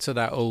väldigt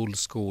sådär old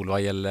school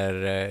vad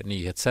gäller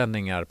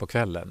nyhetssändningar på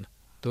kvällen.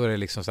 Då är det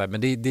liksom så här,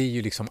 men det är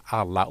ju liksom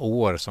alla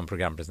år som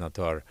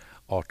programpresentatör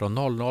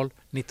 18.00,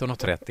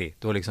 19.30.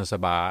 Då liksom så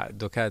bara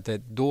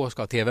då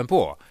ska tvn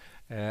på.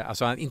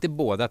 Alltså inte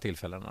båda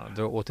tillfällena.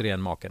 Då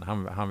återigen maken,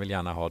 han vill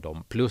gärna ha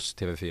dem plus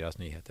TV4s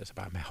nyheter. Så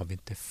bara, men har vi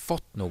inte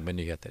fått nog med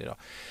nyheter idag?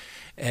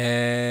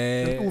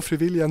 Den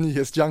ofrivilliga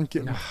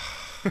nyhetsjunkin.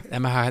 Nej,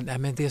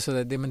 men det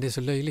är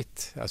så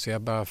löjligt. Alltså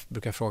jag bara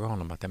brukar fråga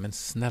honom att men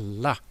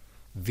snälla,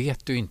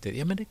 vet du inte,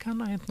 ja men det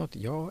kan ha hänt något,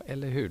 ja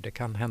eller hur, det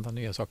kan hända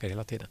nya saker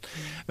hela tiden.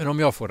 Men om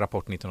jag får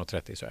rapport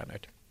 19.30 så är jag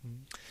nöjd.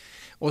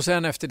 Och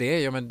sen efter det,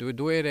 ja men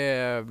då är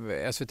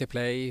det SVT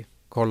Play,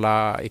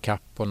 kolla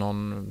ikapp på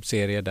någon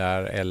serie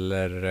där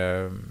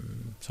eller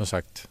som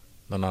sagt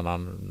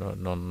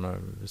någon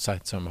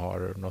sajt som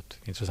har något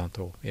intressant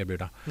att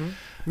erbjuda.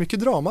 Mycket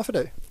drama för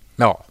dig.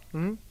 Ja.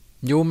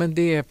 Jo men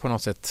det är på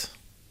något sätt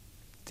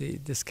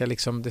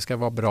det ska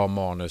vara bra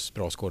manus,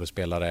 bra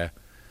skådespelare,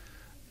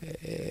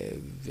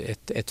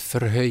 ett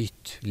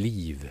förhöjt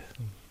liv.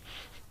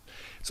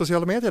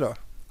 Sociala medier då?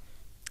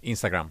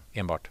 Instagram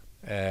enbart.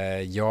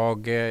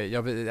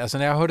 Alltså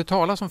när jag hörde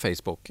talas om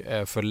Facebook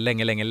för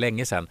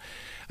länge sedan,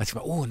 att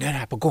nu är det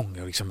här på gång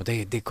och liksom,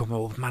 det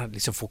kommer man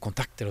liksom få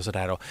kontakter och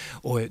sådär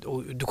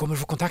och du kommer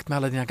få kontakt med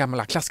alla dina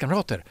gamla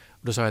klasskamrater.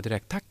 Och då sa jag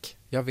direkt tack,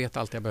 jag vet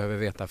allt jag behöver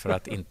veta för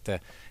att inte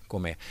gå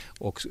med.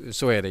 Och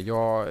så är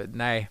det,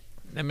 nej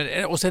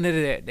men, och sen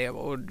är det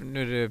och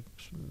nu är det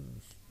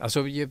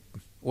alltså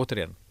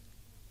återigen,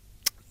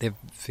 det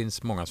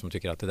finns många som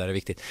tycker att det där är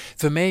viktigt.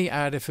 För mig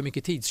är det för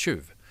mycket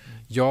tidstjuv.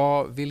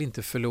 Jag vill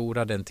inte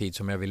förlora den tid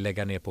som jag vill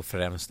lägga ner på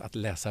främst att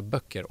läsa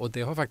böcker. Och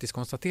det har faktiskt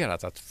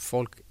konstaterats att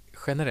folk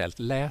generellt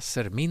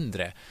läser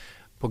mindre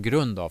på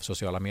grund av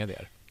sociala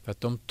medier. För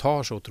att de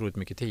tar så otroligt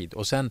mycket tid.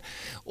 Och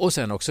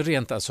sen också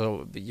rent,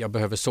 alltså, jag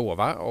behöver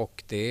sova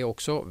och det är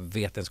också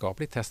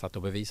vetenskapligt testat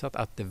och bevisat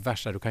att det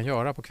värsta du kan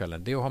göra på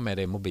kvällen det är att ha med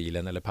dig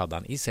mobilen eller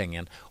paddan i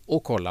sängen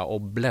och kolla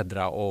och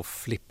bläddra och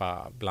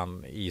flippa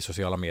i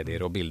sociala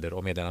medier och bilder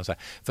och meddelanden. Så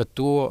här. För att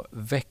då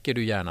väcker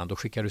du hjärnan, då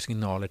skickar du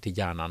signaler till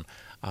hjärnan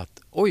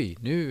att oj,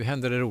 nu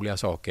händer det roliga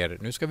saker,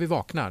 nu ska vi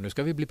vakna, nu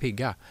ska vi bli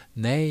pigga.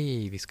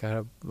 Nej, vi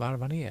ska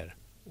varva ner.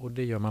 Och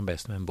det gör man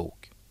bäst med en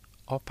bok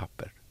av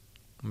papper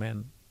med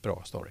en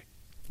bra story.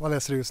 Vad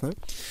läser du just nu?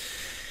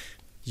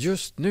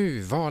 Just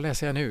nu, vad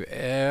läser jag nu?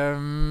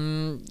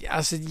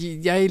 Alltså,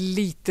 jag är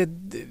lite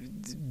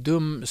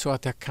dum så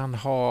att jag kan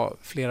ha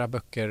flera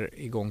böcker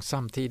igång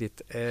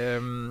samtidigt.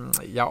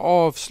 Jag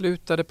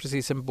avslutade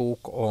precis en bok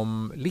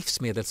om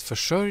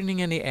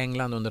livsmedelsförsörjningen i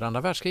England under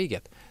andra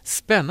världskriget.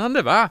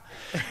 Spännande va?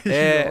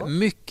 Ja.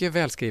 Mycket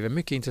välskriven,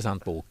 mycket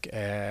intressant bok.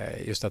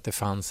 Just att det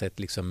fanns ett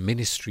liksom,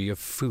 Ministry of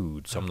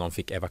Food som de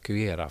fick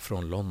evakuera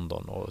från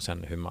London och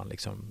sen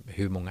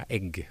hur många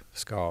ägg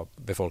ska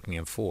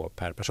befolkningen få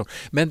per person.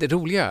 Men det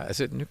roliga,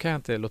 alltså, nu kan jag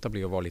inte låta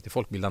bli att vara lite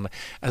folkbildande.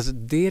 Alltså,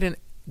 det är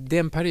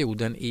den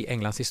perioden i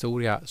Englands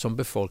historia som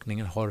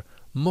befolkningen har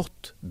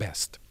mått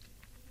bäst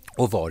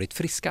och varit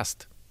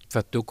friskast. För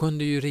att då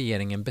kunde ju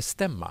regeringen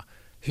bestämma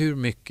hur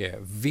mycket,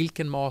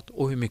 vilken mat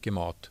och hur mycket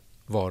mat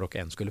var och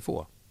en skulle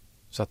få.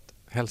 Så att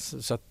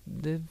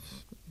det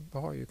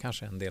har ju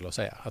kanske en del att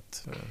säga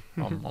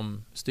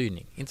om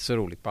styrning. Inte så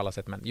roligt på alla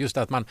sätt, men just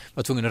att man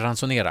var tvungen att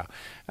ransonera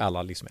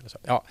alla livsmedel.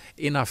 Ja,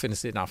 enough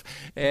is enough.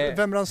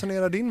 Vem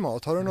ransonerar din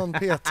mat? Har du någon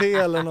PT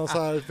eller någon så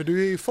här? För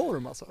du är i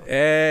form alltså.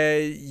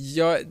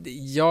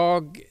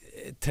 Jag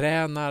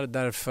tränar,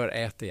 därför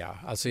äter jag.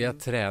 Alltså jag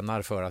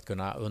tränar för att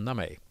kunna unna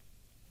mig.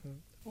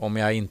 Om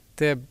jag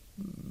inte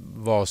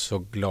var så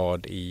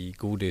glad i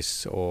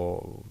godis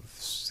och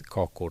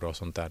kakor och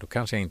sånt där, då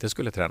kanske jag inte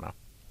skulle träna.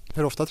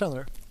 Hur ofta tränar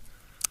du?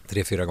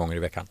 3-4 gånger i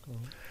veckan.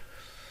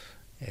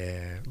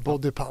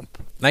 Body pump?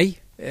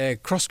 Nej,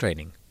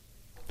 cross-training.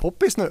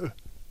 Poppis nu?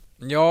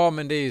 Ja,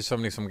 men det är ju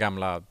som liksom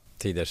gamla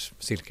tiders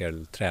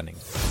cirkelträning.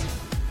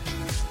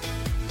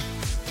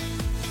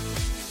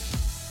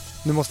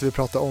 Nu måste vi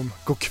prata om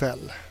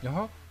Go'kväll.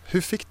 Jaha.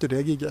 Hur fick du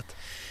det gigget?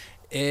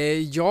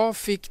 Jag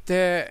fick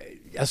det,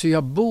 alltså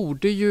jag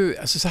borde ju,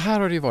 alltså så här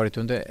har det ju varit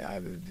under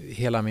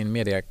hela min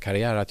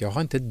mediekarriär att jag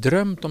har inte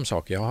drömt om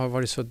saker. Jag har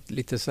varit så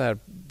lite så här,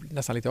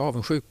 nästan lite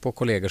avundsjuk på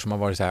kollegor som har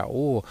varit så här,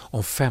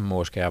 om 5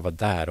 år ska jag vara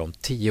där, om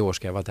 10 år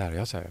ska jag vara där. Och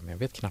jag säger, men jag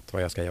vet knappt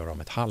vad jag ska göra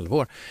om ett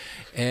halvår.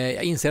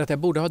 Jag inser att jag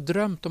borde ha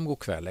drömt om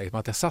Go'kväll,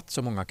 att jag satt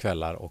så många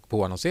kvällar och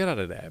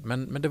påannonserade det.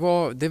 Men det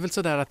är väl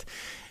så där att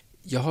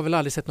jag har väl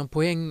aldrig sett någon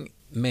poäng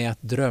med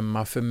att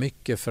drömma för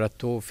mycket, för att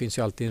då finns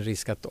ju alltid en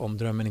risk att om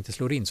drömmen inte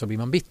slår in så blir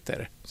man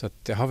bitter. Så att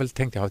jag har väl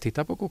tänkt, jag har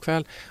tittat på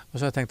Go'kväll och så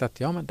har jag tänkt att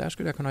ja, men där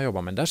skulle jag kunna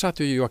jobba. Men där satt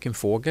ju Joakim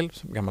Fågel,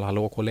 som gammal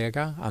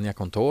hallåkollega, Anja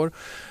Kontor,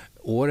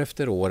 år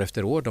efter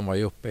år. De var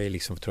ju uppe i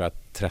liksom, tror jag,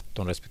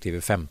 13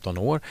 respektive 15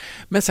 år.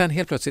 Men sen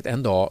helt plötsligt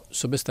en dag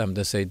så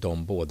bestämde sig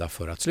de båda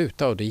för att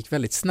sluta och det gick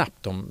väldigt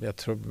snabbt. Jag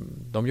tror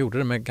de gjorde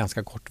det med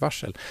ganska kort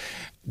varsel.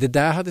 Det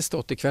där hade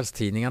stått i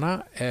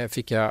kvällstidningarna,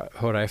 fick jag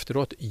höra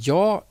efteråt.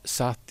 Jag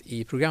satt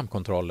i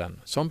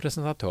programkontrollen som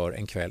presentatör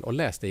en kväll och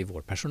läste i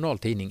vår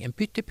personaltidning en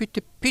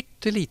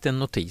pytteliten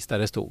notis där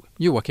det stod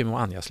Joakim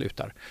och Anja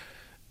slutar.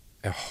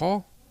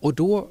 Jaha, och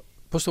då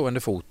på stående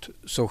fot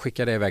så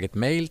skickade jag iväg ett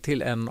mejl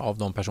till en av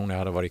de personer jag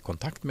hade varit i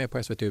kontakt med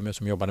på SVT Umeå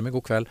som jobbade med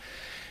Go'kväll.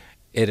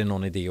 Är det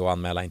någon idé att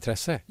anmäla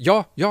intresse?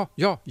 Ja,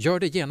 gör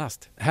det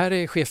genast. Här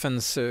är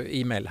chefens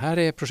e-mail, här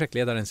är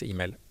projektledarens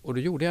e-mail. Och då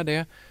gjorde jag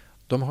det.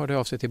 De hörde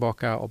av sig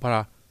tillbaka och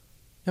bara,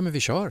 ja men vi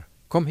kör.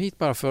 Kom hit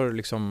bara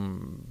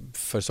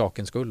för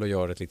sakens skull och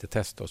gör ett litet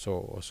test och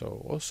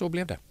så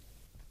blev det.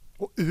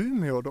 Och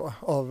Umeå då,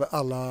 av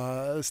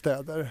alla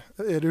städer.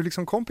 Är du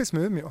liksom kompis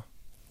med Umeå?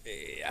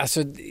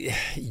 Alltså,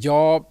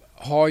 jag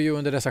har ju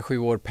under dessa 7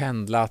 år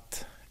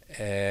pendlat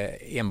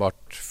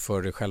enbart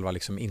för själva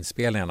liksom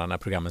inspelningarna när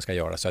programmen ska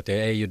göras. Så att jag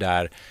är ju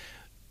där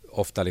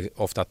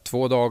ofta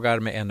 2 dagar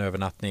med en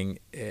övernattning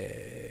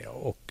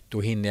och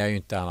då hinner jag ju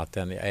inte annat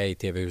än jag är i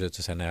tv-huset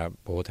och sen är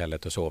jag på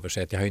hotellet och sover.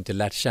 Så att jag har ju inte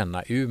lärt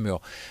känna Umeå.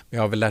 Men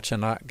jag har väl lärt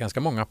känna ganska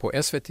många på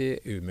SVT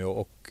Umeå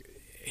och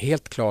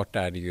helt klart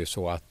är det ju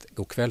så att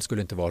Go'kväll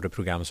skulle inte vara det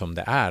program som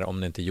det är om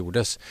det inte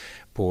gjordes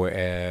på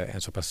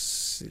en så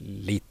pass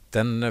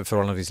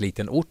förhållandevis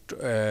liten ort,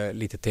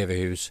 lite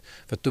tv-hus.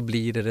 För att då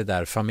blir det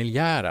där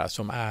familjära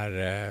som är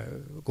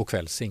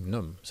Go'kvälls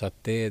signum. Så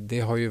att det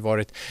har ju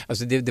varit,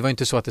 alltså det var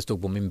inte så att det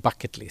stod på min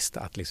bucketlist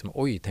att liksom,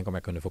 oj, tänk om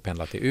jag kunde få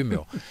pendla till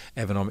Umeå.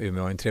 Även om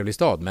Umeå är en trevlig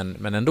stad,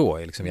 men ändå,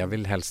 liksom, jag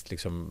vill helst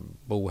liksom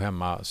bo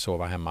hemma,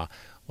 sova hemma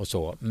och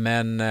så.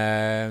 Men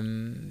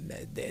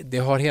det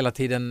har hela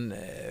tiden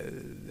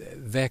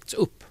vägts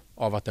upp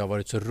av att det har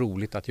varit så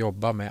roligt att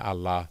jobba med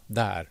alla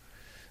där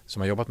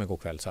som har jobbat med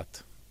Go'kväll. Så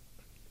att,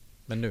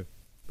 men nu.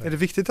 Är det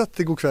viktigt att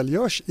Go'kväll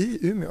görs i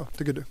Umeå,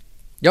 tycker du?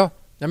 Ja,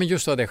 men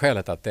just av det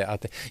skälet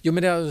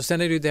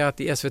sen är det ju det att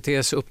i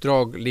SVT:s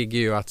uppdrag ligger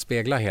ju att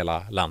spegla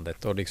hela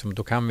landet och liksom,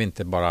 då kan vi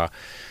inte bara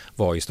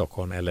vara i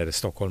Stockholm eller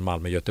Stockholm,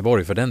 Malmö,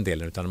 Göteborg för den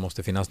delen, utan det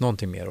måste finnas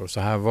någonting mer. Och så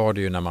här var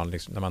det ju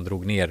när man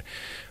drog ner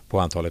på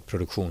antalet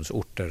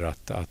produktionsorter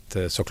att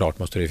såklart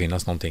måste det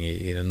finnas någonting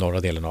i den norra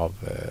delen av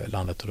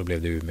landet och då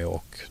blev det Umeå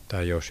och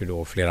där görs ju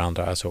då flera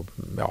andra, alltså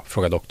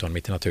Fråga doktorn,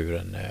 Mitt i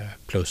naturen,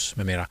 Plus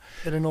med mera.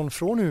 Är det någon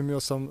från Umeå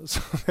som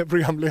är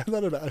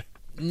programledare där?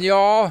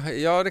 Ja,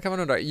 det kan man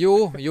undra.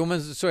 Jo,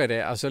 men så är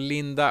det. Alltså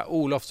Linda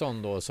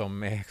Olofsson då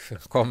som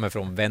kommer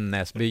från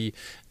Vännäsby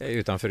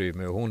utanför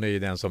Umeå. Hon är ju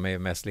den som är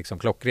mest liksom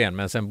klockren.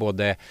 Men sen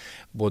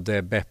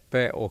både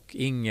Beppe och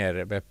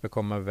Inger. Beppe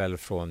kommer väl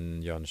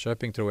från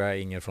Jönköping tror jag,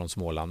 Inger från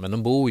Småland. Men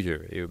de bor ju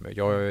i Umeå.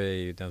 Jag är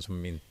ju den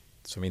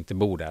som inte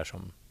bor där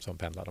som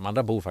pendlar. De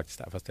andra bor faktiskt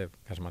där, fast det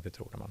kanske man inte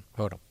tror när man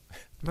hör dem.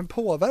 Men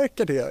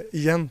påverkar det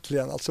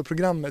egentligen, alltså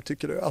programmet,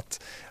 tycker du?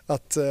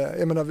 Att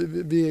jag menar,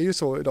 vi är ju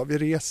så idag, vi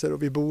reser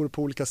och vi bor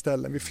på olika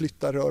ställen, vi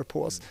flyttar, rör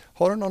på oss.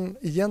 Har det någon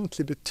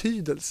egentlig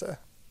betydelse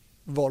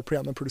var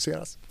programmen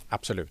produceras?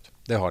 Absolut,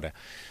 det har det.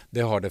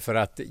 Det har det för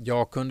att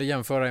jag kunde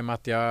jämföra med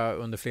att jag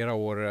under flera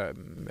år,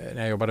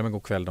 när jag jobbade med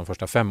Go'kväll de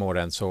första 5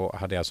 åren, så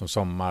hade jag som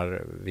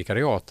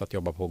sommarvikariat att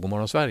jobba på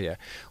Godmorgon Sverige.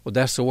 Och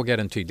där såg jag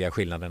den tydliga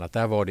skillnaden att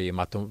där var det i och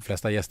med att de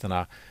flesta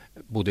gästerna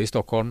bodde i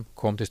Stockholm,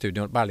 kom till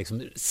studion, bara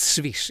liksom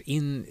swish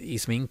in i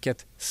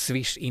sminket,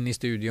 swish in i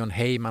studion,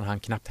 hej, man hann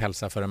knappt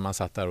hälsa förrän man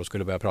satt där och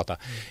skulle börja prata.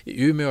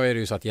 I Umeå är det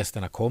ju så att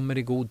gästerna kommer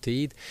i god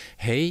tid,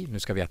 hej, nu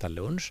ska vi äta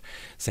lunch,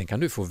 sen kan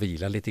du få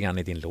vila lite grann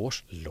i din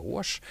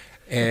loge.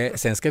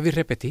 Sen ska vi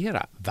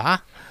repetera, va?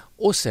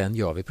 Och sen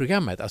gör vi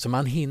programmet. Alltså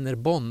man hinner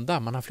bonda,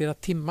 man har flera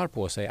timmar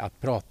på sig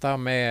att prata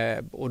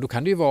med, och då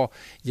kan det ju vara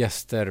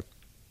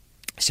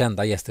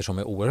kända gäster som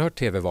är oerhört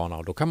tv-vana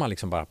och då kan man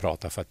liksom bara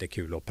prata för att det är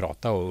kul att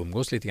prata och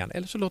umgås lite grann,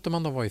 eller så låter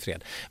man dem vara i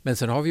fred. Men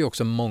sen har vi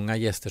också många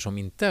gäster som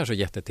inte är så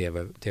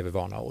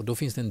jätte-tv-vana och då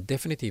finns det en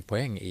definitiv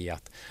poäng i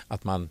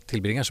att man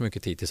tillbringar så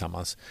mycket tid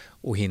tillsammans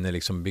och hinner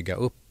liksom bygga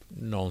upp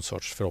någon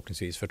sorts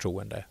förhoppningsvis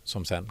förtroende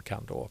som sen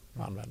kan då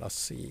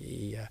användas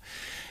i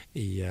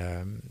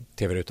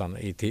tv-rutan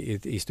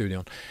i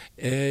studion.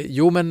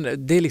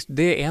 Men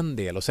det är en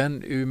del och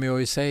sen Umeå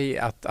i sig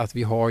att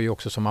vi har ju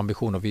också som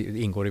ambition och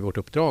vi ingår i vårt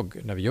uppdrag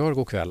när vi gör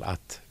Go'kväll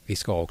att vi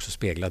ska också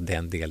spegla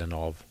den delen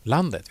av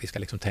landet. Vi ska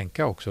liksom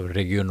tänka också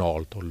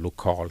regionalt och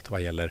lokalt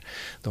vad gäller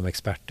de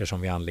experter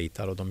som vi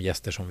anlitar och de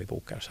gäster som vi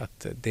bokar. Så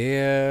att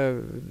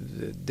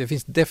det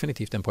finns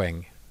definitivt en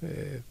poäng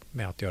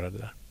med att göra det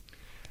där.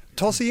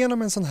 Ta oss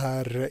igenom en sån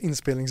här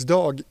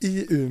inspelningsdag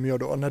i Umeå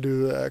då när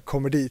du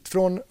kommer dit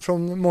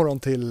från morgon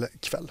till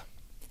kväll.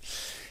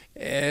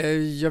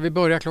 Vi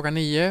börjar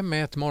 9:00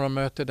 med ett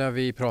morgonmöte där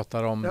vi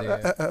pratar om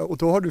det. Och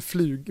då har du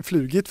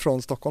flugit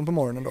från Stockholm på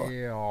morgonen då?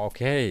 Ja,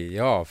 okej.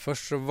 Ja,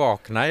 först så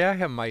vaknar jag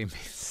hemma i min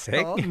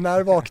säng. Ja,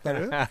 när vaknar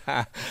du?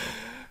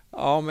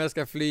 Ja, om jag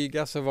ska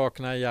flyga så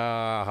vaknar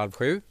jag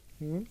 6:30.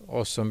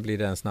 Och så blir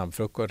det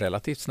en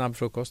relativt snabb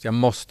frukost. Jag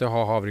måste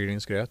ha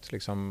havregrynsgröt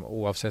liksom,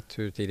 oavsett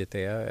hur tidigt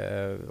det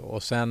är.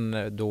 Och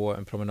sen då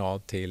en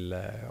promenad till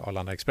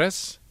Arlanda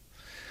Express.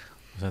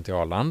 Och sen till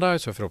Arlanda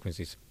så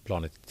förhoppningsvis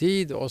planet i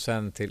tid. Och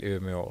sen till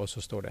Umeå och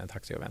så står det en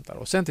taxi och väntar.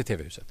 Och sen till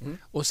tv-huset.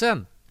 Och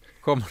sen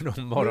kommer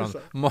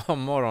då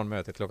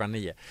morgonmötet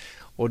 9:00.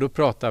 Och då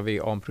pratar vi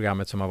om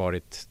programmet som har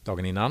varit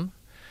dagen innan.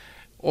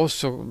 Och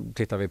så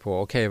tittar vi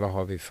på vad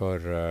har vi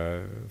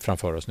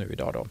framför oss nu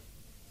idag då.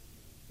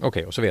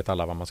 Okej, och så vet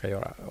alla vad man ska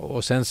göra.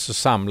 Och sen så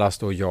samlas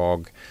då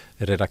jag,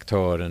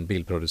 redaktören,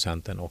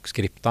 bildproducenten och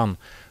skriptan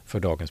för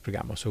dagens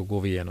program. Och så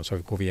går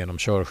vi igenom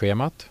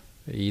körschemat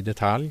i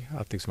detalj.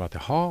 Att liksom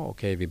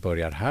vi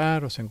börjar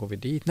här och sen går vi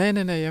dit.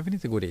 Nej, jag vill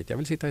inte gå dit. Jag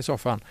vill sitta i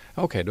soffan.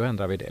 Okej, då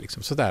ändrar vi det.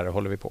 Liksom. Så där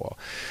håller vi på.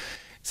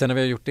 Sen när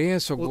vi har gjort det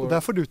så Och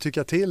där får du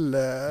tycka till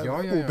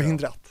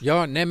obehindrat.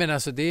 Ja, nej men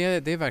alltså det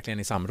är verkligen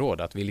i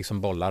samråd att vi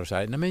liksom bollar så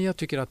här. Nej men jag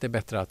tycker att det är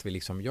bättre att vi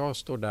liksom, jag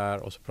står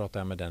där och så pratar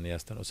jag med den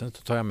gästen och sen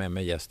tar jag med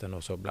mig gästen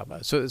och så bla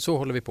bla. Så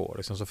håller vi på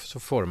liksom, så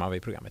formar vi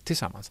programmet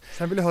tillsammans.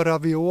 Sen vill jag ha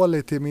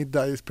ravioli till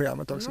middag i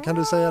programmet också. Kan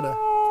du säga det?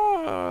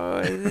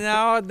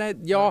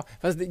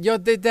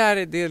 Det där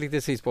är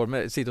lite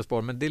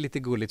sidospår, men det är lite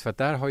gulligt för att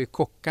där har ju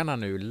kockarna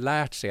nu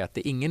lärt sig att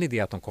det är ingen idé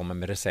att de kommer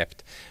med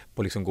recept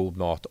på liksom god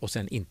mat och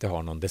sen inte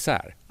har någon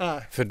dessert.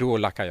 För då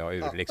lackar jag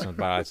ur liksom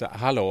bara så,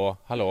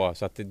 hallå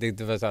så att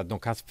det var så att de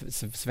kan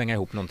svänga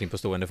ihop någonting på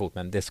stående fot,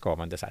 men det ska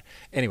vara en dessert.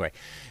 Anyway.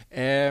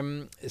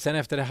 Sen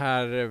efter det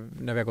här,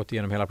 när vi har gått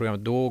igenom hela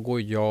programmet, då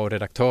går jag och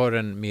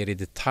redaktören mer i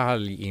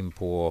detalj in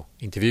på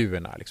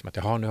intervjuerna liksom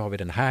att nu har vi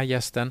den här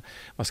gästen.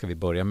 Vad ska vi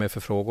börja med för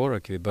frågor?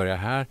 Och vi börjar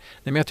här. Nej,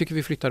 men jag tycker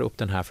vi flyttar upp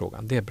den här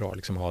frågan. Det är bra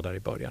liksom att ha där i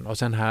början. Och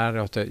sen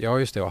här, ja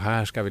just det, och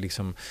här ska vi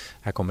liksom,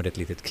 här kommer det ett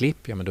litet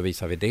klipp. Ja, men då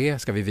visar vi det.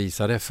 Ska vi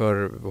visa det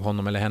för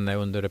honom eller henne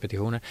under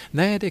repetitioner?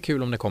 Nej, det är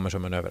kul om det kommer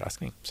som en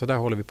överraskning. Så där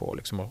håller vi på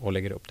liksom och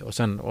lägger upp det. Och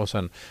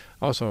sen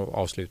så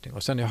avslutning.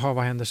 Och sen,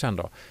 vad händer sen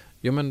då?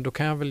 Jo, men då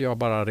kan jag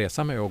bara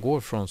resa mig och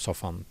gå från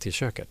soffan till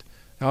köket.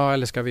 Ja,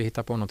 eller ska vi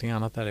hitta på någonting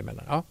annat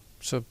däremellan? Ja,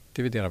 så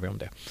dividerar vi om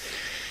det.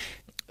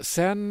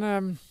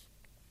 Sen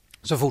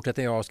så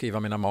fortsätter jag att skriva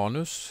mina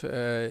manus.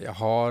 Jag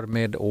har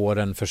med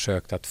åren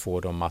försökt att få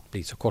dem att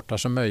bli så korta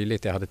som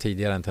möjligt. Jag hade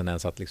tidigare en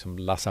tendens att liksom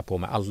lassa på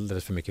mig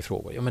alldeles för mycket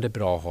frågor. Ja, men det är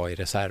bra att ha i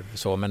reserv.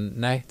 Så, men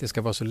nej, det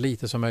ska vara så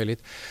lite som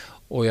möjligt.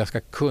 Och jag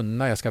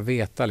ska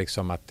veta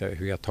liksom att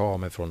hur jag tar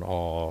mig från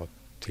A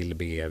till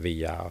B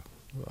via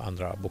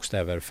andra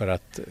bokstäver för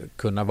att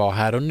kunna vara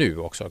här och nu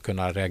också.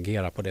 Kunna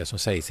reagera på det som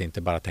sägs.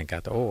 Inte bara tänka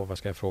att vad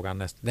ska jag fråga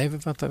näst? Nej,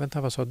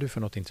 vänta, vad sa du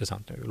för något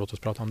intressant nu? Låt oss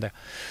prata om det.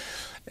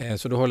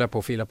 Så då håller jag på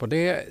att fila på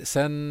det.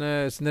 Sen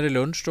är det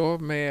lunch då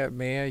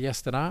med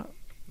gästerna.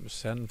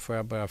 Sen får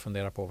jag börja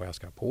fundera på vad jag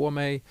ska ha på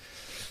mig.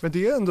 Men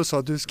det är ändå så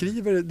att du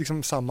skriver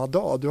liksom samma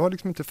dag. Du har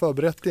liksom inte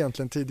förberett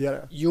egentligen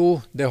tidigare.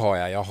 Jo, det har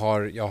jag.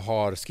 Jag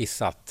har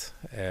skissat.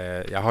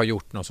 Jag har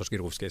gjort någon sorts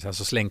grovskiss.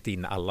 Alltså slängt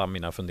in alla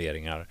mina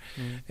funderingar.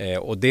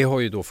 Och det har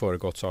ju då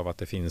föregåtts av att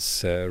det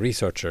finns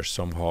researchers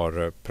som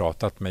har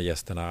pratat med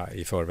gästerna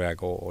i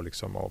förväg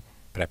och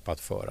preppat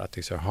för att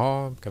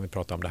liksom, kan vi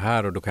prata om det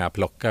här? Och då kan jag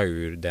plocka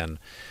ur den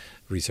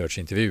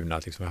researchintervjun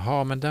att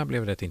liksom, men där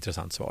blev det ett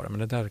intressant svar. Men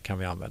det där kan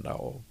vi använda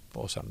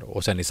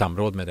och sen i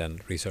samråd med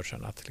den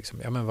researchen att liksom,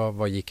 men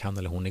vad gick han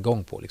eller hon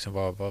igång på? Liksom,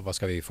 vad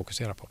ska vi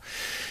fokusera på?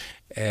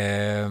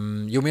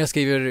 Men jag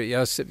skriver,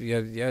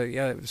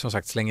 jag som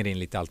sagt slänger in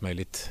lite allt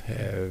möjligt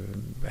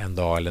en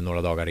dag eller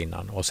några dagar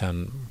innan och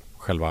sen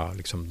själva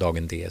liksom,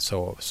 dagen D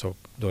så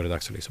då är det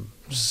dags att liksom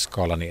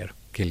skala ner,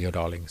 kill your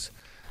darlings.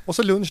 Och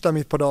så lunch där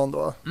mitt på dagen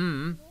då.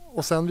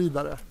 Och sen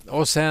vidare.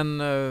 Och sen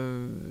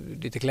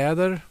lite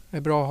kläder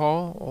är bra att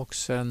ha. Och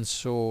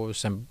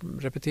sen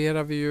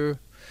repeterar vi ju.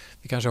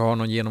 Vi kanske har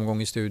någon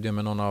genomgång i studion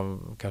med någon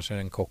av kanske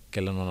en kock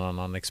eller någon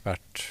annan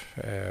expert.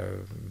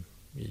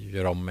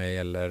 Gör om mig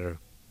eller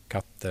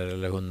katter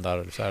eller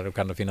hundar. Så här, då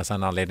kan det finnas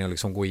en anledning att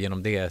liksom gå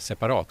igenom det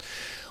separat.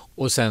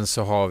 Och sen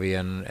så har vi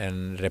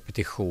en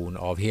repetition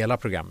av hela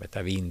programmet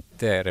där vi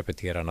inte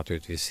repeterar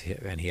naturligtvis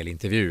en hel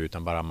intervju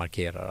utan bara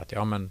markerar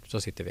att men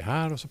så sitter vi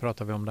här och så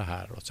pratar vi om det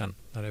här och sen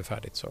när det är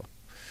färdigt så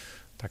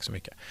tack så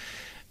mycket.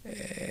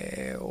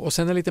 Och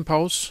sen en liten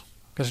paus,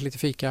 kanske lite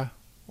fika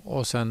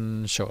och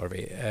sen kör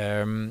vi.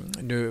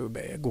 Nu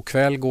god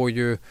kväll går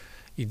ju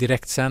i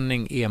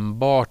direktsändning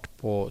enbart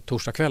på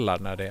torsdagskvällar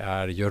när det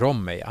är gör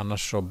om mig.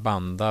 Annars så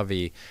bandar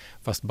vi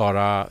fast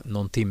bara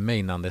någon timme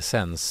innan det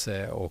sänds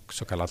och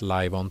så kallat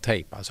live on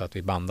tape. Alltså att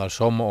vi bandar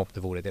som om det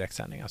vore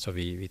direktsändning. Alltså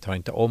vi tar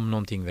inte om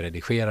någonting, vi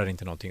redigerar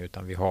inte någonting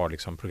utan vi har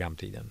liksom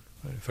programtiden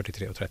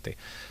 43:30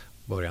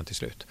 början till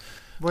slut.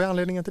 Vad är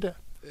anledningen till det?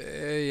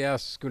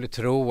 Jag skulle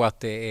tro att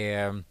det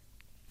är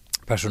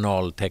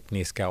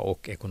personaltekniska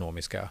och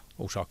ekonomiska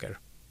orsaker.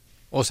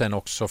 Och sen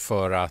också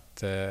för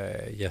att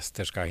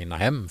gäster ska hinna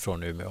hem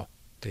från Umeå.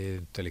 Det är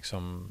inte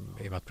liksom,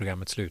 i och med att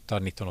programmet slutar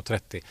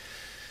 19:30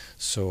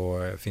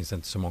 så finns det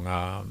inte så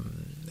många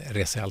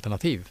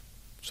resealternativ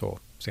så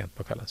sent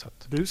på kvällen. Så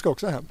att, du ska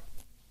också hem?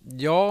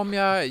 Ja,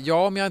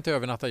 om jag inte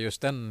övernattar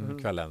just den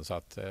kvällen. Så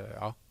att,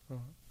 ja.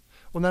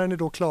 Och när är ni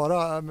då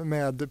klara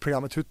med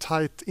programmet? Hur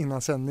tajt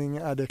innan sändning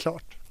är det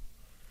klart?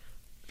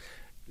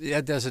 Ja,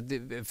 alltså,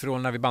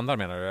 från när vi bandar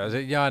menar du? Alltså,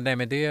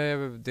 men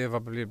det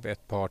var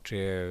ett par,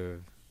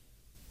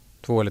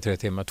 2 eller 3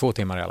 timmar. 2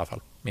 timmar i alla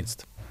fall,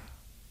 minst.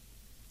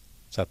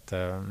 Så att,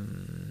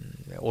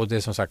 och det är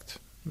som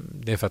sagt,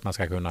 det är för att man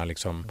ska kunna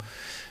liksom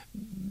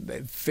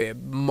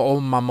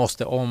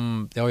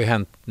det har ju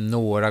hänt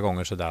några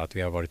gånger sådär att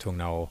vi har varit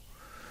tvungna att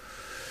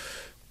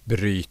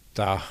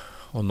bryta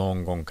och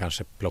någon gång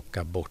kanske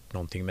plocka bort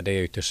någonting, men det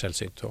är ytterst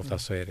sällsynt.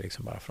 Oftast så är det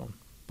liksom bara från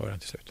början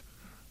till slut.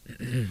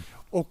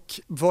 Och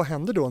vad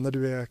händer då när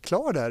du är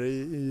klar där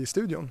i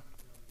studion?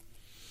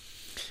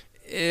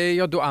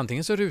 Ja, då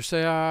antingen så rusar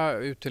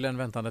jag ut till en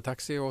väntande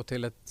taxi och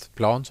till ett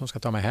plan som ska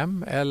ta mig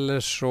hem, eller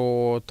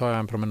så tar jag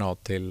en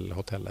promenad till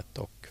hotellet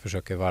och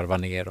försöker varva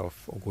ner och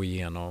gå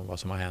igenom vad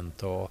som har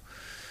hänt och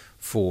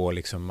få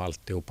liksom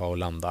alltihopa att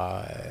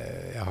landa.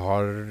 Jag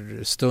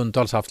har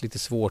stundtals haft lite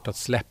svårt att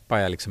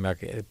släppa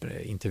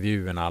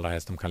intervjuerna, allra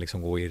helst de kan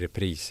liksom gå i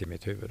repris i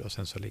mitt huvud, och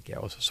sen så ligger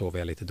jag och så sover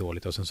jag lite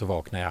dåligt och sen så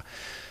vaknar jag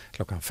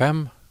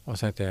 5:00 och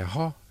sen tänkte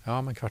jag,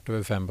 men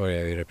 5:15 börjar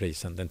jag i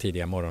reprisen, den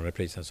tidiga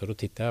morgonreprisen, så då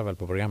tittar jag väl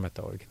på programmet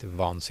då, vilket är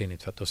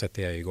vansinnigt, för att då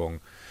sätter jag igång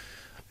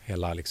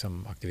hela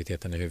liksom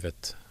aktiviteten i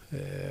huvudet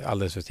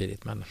alldeles för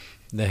tidigt, men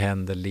det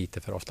händer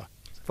lite för ofta.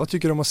 Vad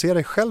tycker du om att se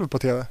dig själv på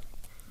tv?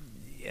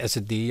 Alltså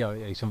det jag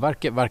liksom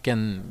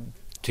varken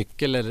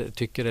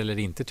tycker eller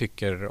inte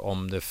tycker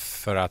om det,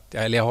 för att,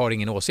 eller jag har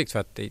ingen åsikt, för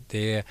att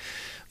det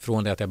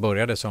från det att jag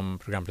började som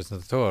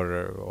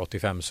programpresentatör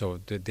 85, så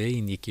det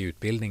ingick i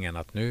utbildningen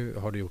att nu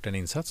har du gjort en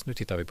insats, nu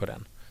tittar vi på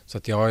den. Så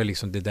att jag är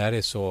liksom, jag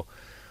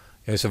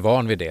är så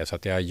van vid det, så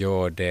att jag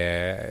gör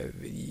det.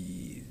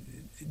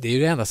 Det är ju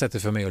det enda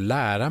sättet för mig att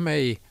lära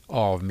mig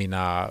av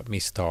mina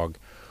misstag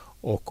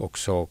och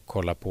också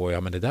kolla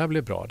på, men det där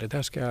blir bra, det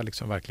där ska jag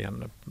liksom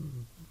verkligen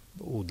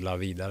odla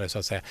vidare, så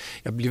att säga.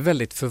 Jag blir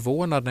väldigt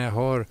förvånad när jag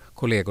hör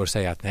kollegor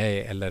säga att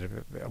nej, eller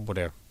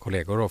både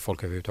kollegor och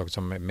folk överhuvudtaget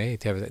som är med i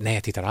tv, nej,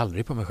 jag tittar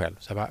aldrig på mig själv.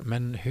 Så jag bara,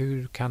 men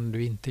hur kan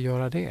du inte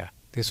göra det?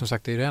 Det är som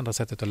sagt, det är det enda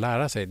sättet att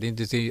lära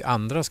sig.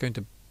 Andra ska ju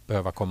inte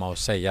behöva komma och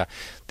säga,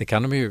 det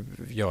kan de ju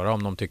göra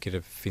om de tycker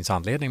det finns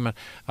anledning, men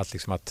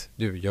att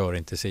du gör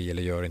inte si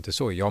eller gör inte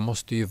så. Jag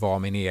måste ju vara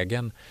min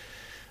egen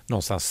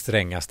någonstans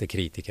strängaste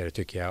kritiker,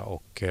 tycker jag,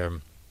 och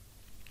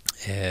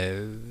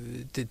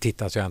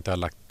titta så jag inte har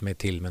lagt mig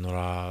till med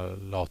några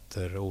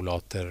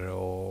olater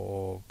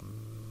och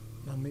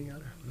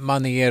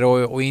maner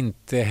och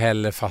inte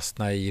heller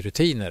fastna i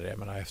rutiner. Jag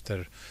menar,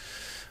 efter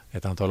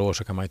ett antal år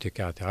så kan man ju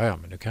tycka att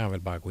men nu kan jag väl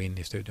bara gå in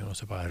i studion och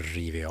så bara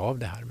river jag av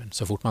det här. Men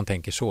så fort man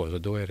tänker så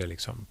då är det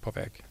liksom på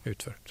väg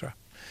utför, tror jag.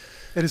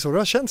 Är det så det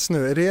har känts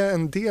nu? Är det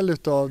en del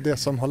av det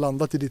som har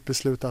landat i ditt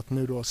beslut att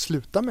nu då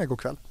sluta med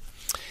Go'kväll?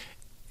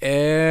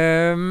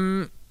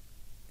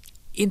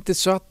 Inte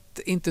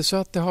så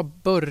att det har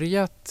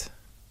börjat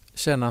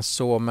kännas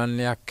så, men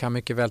jag kan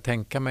mycket väl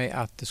tänka mig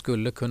att det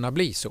skulle kunna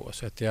bli så.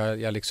 Så att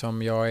jag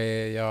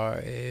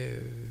är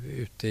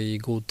ute i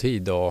god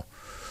tid och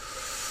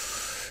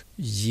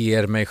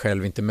ger mig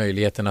själv inte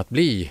möjligheten att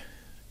bli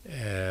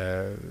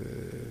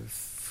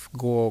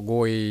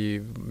gå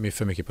i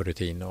för mycket på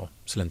rutin och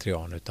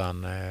slentrian,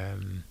 utan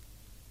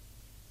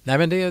nej,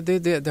 men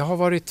det har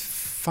varit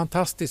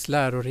fantastiskt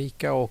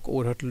lärorika och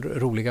oerhört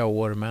roliga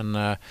år,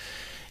 men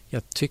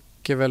jag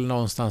tycker väl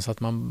någonstans att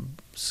man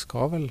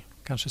ska väl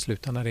kanske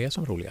sluta när det är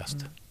som roligast.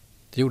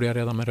 Det gjorde jag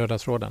redan med Röda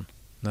tråden,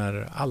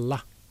 när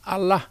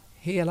alla,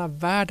 hela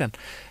världen,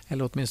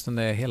 eller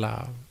åtminstone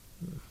hela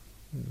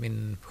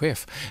min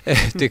chef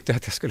tyckte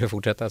att jag skulle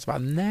fortsätta. Så bara,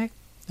 nej,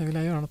 nu vill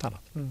jag göra något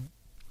annat.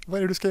 Vad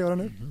är det du ska göra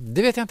nu?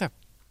 Det vet jag inte.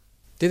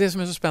 Det är det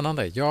som är så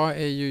spännande. Jag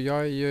är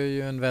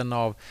ju en vän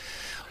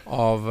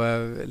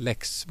av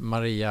Lex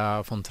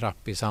Maria von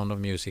Trapp i Sound of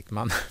Music.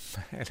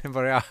 Eller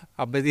var det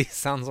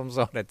abbedissan som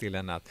sa det till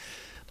henne, att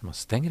när man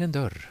stänger en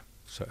dörr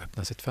så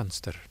öppnas ett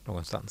fönster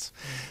någonstans.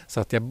 Så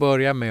att jag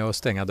börjar med att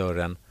stänga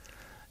dörren.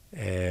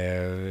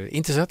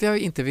 Inte så att jag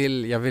inte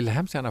vill, jag vill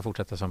hemskt gärna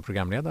fortsätta som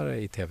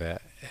programledare i tv,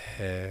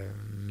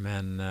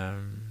 men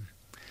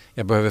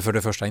jag behöver för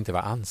det första inte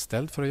vara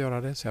anställd för att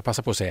göra det, så jag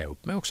passar på att säga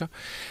upp mig också.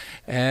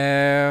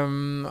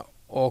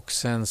 Och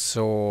sen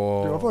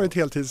så... Du har varit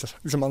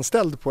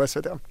heltidsanställd på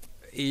SVT?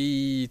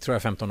 Tror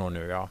jag 15 år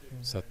nu, ja.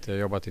 Så att jag har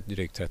jobbat i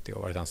drygt 30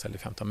 och varit anställd i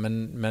 15.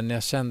 Men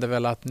jag kände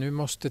väl att nu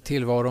måste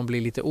tillvaron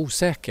bli lite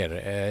osäker.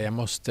 Jag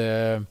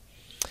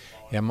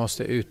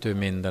måste ut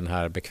ur den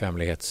här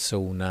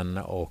bekvämlighetszonen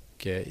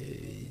och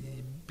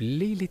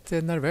bli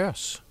lite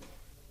nervös.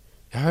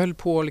 Jag höll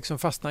på att liksom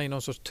fastna i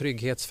någon sorts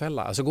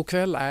trygghetsfälla. Alltså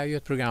Go'kväll är ju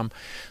ett program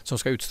som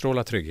ska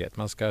utstråla trygghet.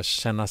 Man ska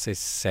känna sig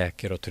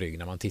säker och trygg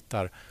när man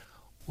tittar.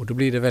 Och då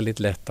blir det väldigt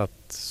lätt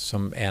att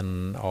som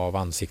en av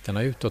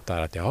ansiktena utåt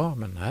där, att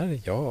men här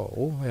är jag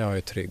och jag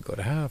är trygg och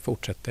det här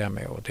fortsätter jag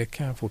med och det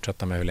kan jag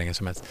fortsätta med hur länge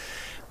som helst.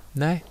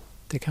 Nej,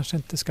 det kanske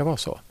inte ska vara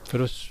så. För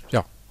då,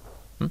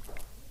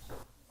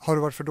 Har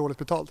du varit för dåligt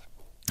betald?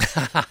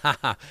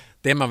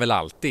 Det är man väl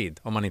alltid,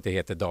 om man inte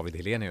heter David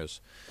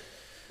Helenius.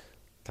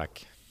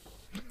 Tack.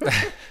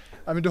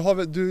 Men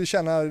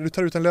du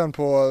tar ut en lön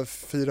på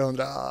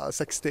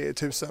 460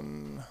 000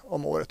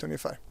 om året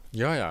ungefär.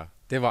 Ja,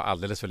 det var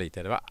alldeles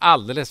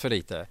för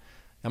lite.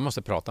 Jag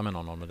måste prata med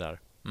någon om det där.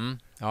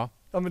 Ja,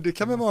 men det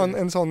kan väl vara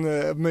en sån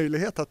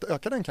möjlighet att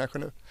öka den kanske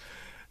nu?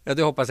 Ja,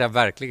 det hoppas jag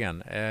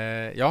verkligen.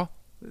 Ja,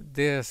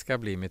 det ska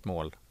bli mitt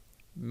mål.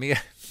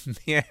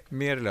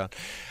 Mer lön.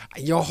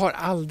 Jag har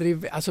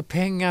aldrig, alltså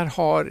pengar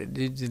har,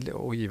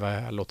 oj vad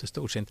jag låter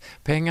storsint.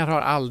 Pengar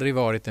har aldrig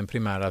varit den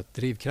primära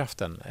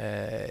drivkraften.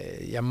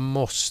 Jag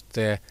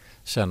måste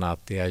känna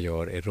att det jag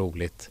gör är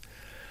roligt.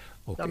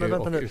 och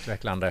vänta nu.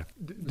 utvecklande.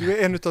 Du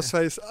är en av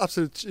Sveriges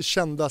absolut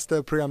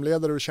kändaste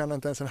programledare och tjänar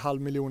inte ens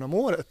 500 000 om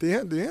året. Det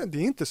är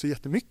inte så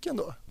jättemycket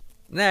ändå.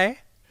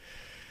 Nej,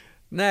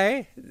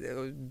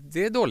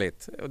 det är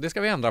dåligt och det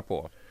ska vi ändra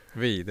på.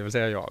 Vi, det vill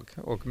säga jag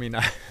och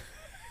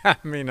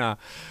mina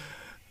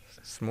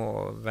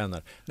små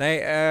vänner. Nej,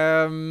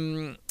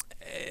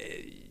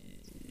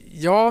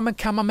 ja, men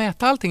kan man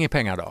mäta allting i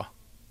pengar då?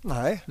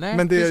 Nej,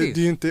 men det är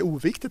ju inte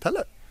oviktigt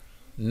heller.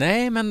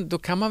 Nej, men då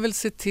kan man väl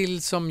se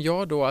till som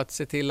jag då, att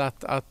se till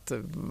att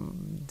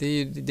det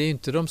är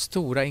inte de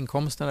stora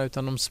inkomsterna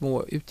utan de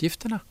små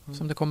utgifterna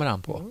som det kommer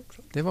an på.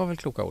 Det var väl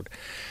kloka ord.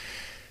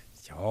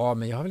 Ja,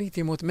 men jag har väl inte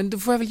emot, men då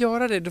får jag väl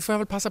göra det. Då får jag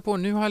väl passa på.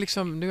 Nu har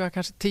jag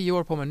kanske 10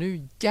 år på mig.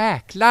 Nu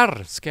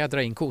jäklar ska jag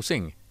dra in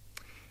Kosing.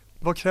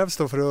 Vad krävs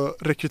då för att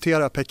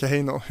rekrytera Pekka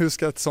Heino? Hur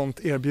ska ett sånt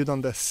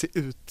erbjudande se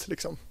ut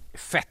liksom?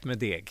 Fett med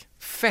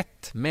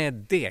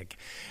deg.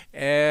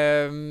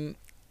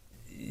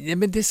 Ja,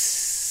 men det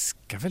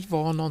ska väl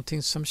vara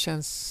någonting som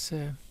känns...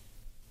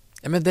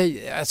 Ja, men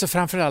alltså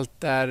framförallt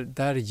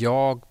där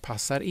jag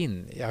passar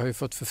in. Jag har ju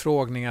fått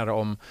förfrågningar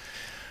om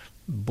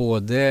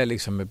både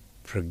liksom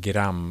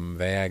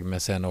programväg men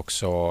sen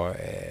också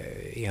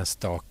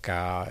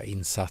enstaka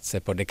insatser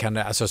på det kan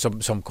alltså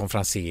som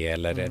konferencier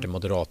eller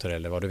moderator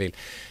eller vad du vill.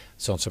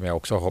 Sånt som jag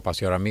också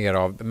hoppas göra mer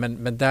av.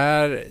 Men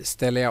där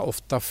ställer jag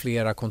ofta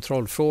flera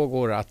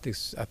kontrollfrågor att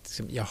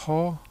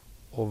jaha,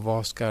 och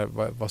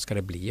vad ska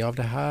det bli av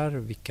det här?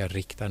 Vilka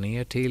riktar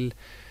ner till?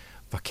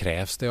 Vad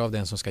krävs det av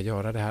den som ska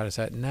göra det här?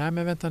 Så här, nej,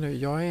 men vänta nu,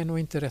 jag är nog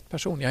inte rätt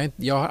person.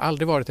 Jag har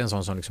aldrig varit en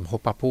sån som liksom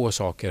hoppar på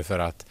saker för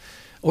att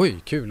oj,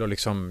 kul och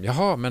liksom,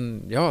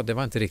 det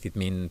var inte riktigt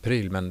min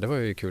pryl, men det var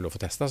ju kul att få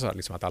testa så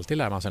liksom, att alltid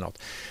lär man sig något.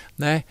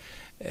 Nej,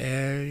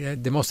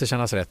 det måste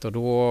kännas rätt och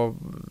då,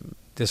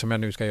 det som jag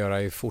nu ska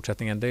göra i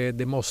fortsättningen,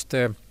 det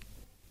måste,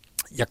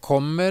 jag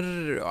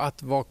kommer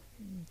att vara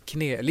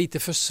lite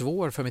för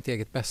svår för mitt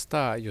eget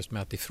bästa just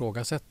med att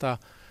ifrågasätta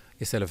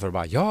istället för att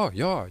bara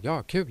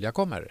ja, kul, jag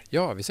kommer.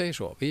 Ja, vi säger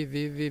så.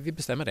 Vi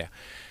bestämmer det.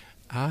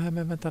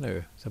 Men vänta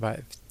nu. Så bara,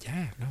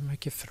 jävlar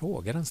mycket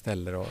frågor den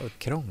ställer och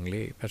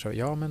krånglig person.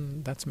 Ja,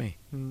 men that's me.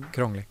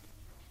 Krånglig.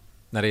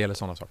 När det gäller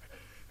sådana saker.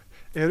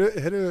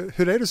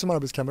 Hur är du som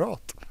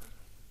arbetskamrat?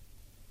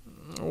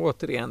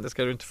 Återigen, det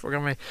ska du inte fråga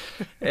mig.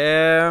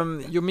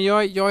 Jo, men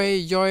jag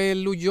är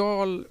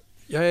lojal.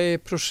 Jag är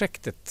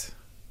projektet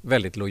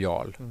väldigt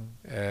lojal.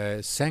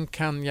 Sen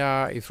kan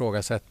jag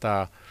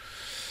ifrågasätta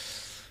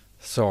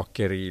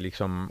saker i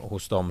liksom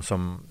hos dem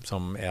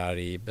som är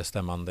i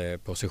bestämmande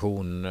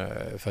position,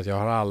 för att jag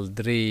har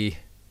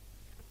aldrig,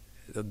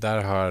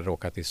 där har jag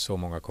råkat i så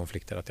många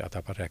konflikter att jag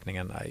tappar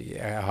räkningen.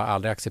 Jag har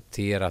aldrig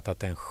accepterat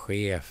att en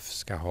chef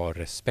ska ha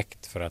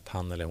respekt för att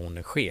han eller hon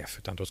är chef,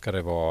 utan då ska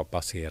det vara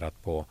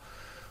baserat på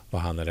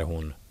vad han eller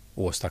hon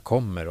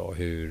åstadkommer och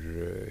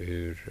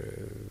hur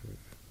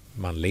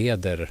man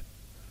leder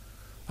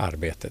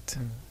arbetet.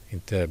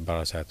 Inte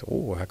bara säga att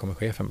här kommer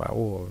chefen,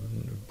 bara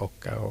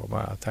bocka och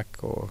bara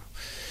tack och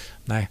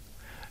nej.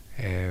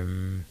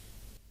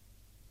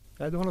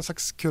 Du har någon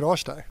slags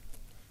kurage där.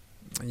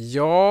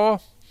 Ja,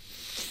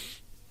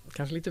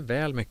 kanske lite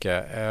väl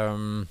mycket.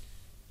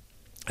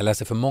 Jag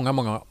läste för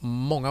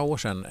många år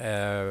sedan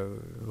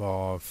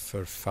var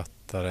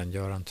författaren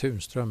Göran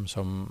Tunström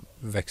som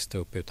växte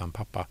upp utan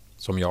pappa,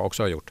 som jag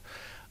också har gjort.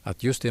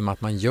 Att just det med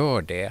att man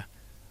gör det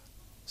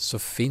så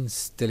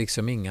finns det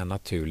liksom inga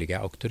naturliga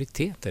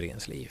auktoriteter i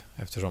ens liv,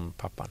 eftersom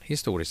pappan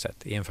historiskt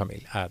sett i en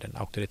familj är den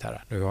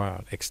auktoritära. Nu har jag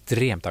en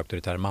extremt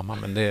auktoritär mamma,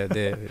 men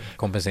det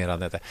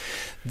kompenserar inte.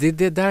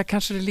 Det där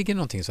kanske det ligger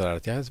någonting sådär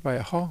att jag bara,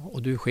 jaha,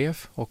 och du är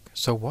chef och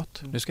so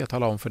what? Nu ska jag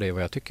tala om för dig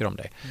vad jag tycker om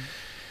dig.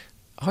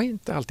 Har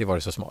inte alltid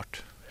varit så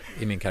smart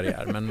i min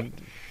karriär, men...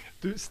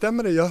 Du,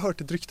 stämmer det? Jag har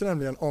hört ett rykte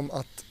nämligen om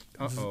att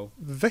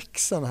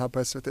Växeln här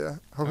på SVT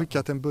har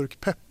skickat en burk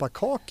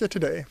pepparkakor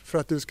till dig för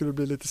att du skulle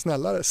bli lite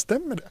snällare.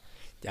 Stämmer det?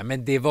 Ja,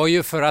 men det var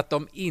ju för att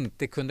de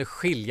inte kunde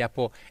skilja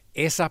på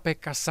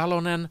Esa-Pekka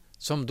Salonen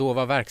som då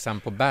var verksam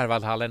på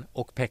Berwaldhallen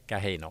och Pekka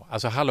Heino.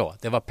 Alltså hallå,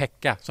 det var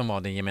Pekka som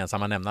var den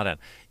gemensamma nämnaren.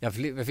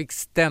 Jag fick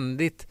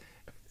ständigt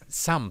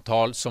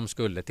samtal som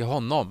skulle till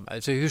honom.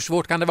 Alltså hur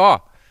svårt kan det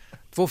vara?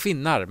 2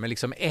 finnar med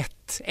liksom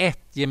ett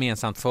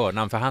gemensamt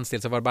förnamn. För hans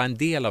del så var det bara en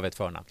del av ett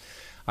förnamn.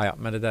 Ja,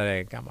 men det där är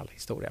en gammal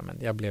historia, men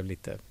jag blev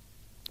lite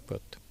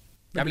putt.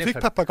 Du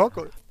fick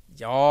pepparkakor?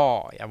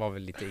 Ja, jag var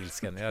väl lite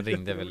ilsken. Jag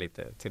ringde väl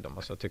lite till dem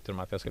och så tyckte de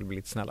att jag skulle bli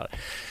lite snällare.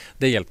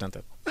 Det hjälpte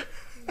inte.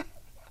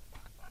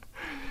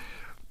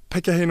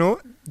 Pekka Heino,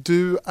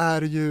 du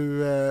är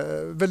ju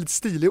väldigt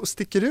stilig och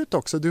sticker ut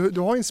också. Du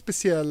har en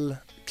speciell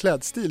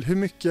klädstil. Hur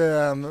mycket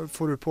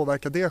får du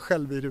påverka det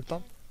själv i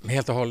rutan?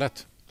 Helt och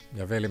hållet.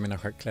 Jag väljer mina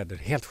kläder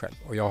helt själv.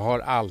 Och jag har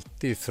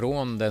alltid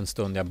från den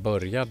stund jag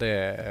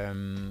började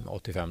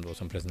 85 då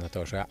som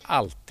presentatör, så har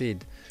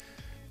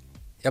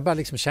jag bara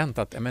liksom känt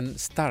att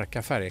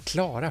starka färger,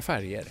 klara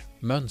färger,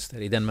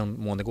 mönster i den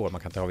mån det går,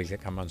 man kan inte ha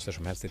vilka mönster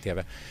som helst i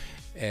tv.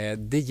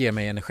 Det ger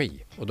mig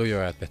energi och då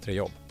gör jag ett bättre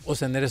jobb. Och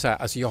sen är det så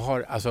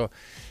här,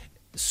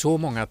 så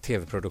många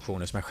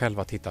tv-produktioner som jag själv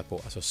har tittat på.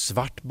 Alltså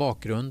svart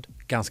bakgrund,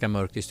 ganska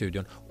mörkt i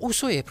studion. Och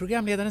så är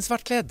programledaren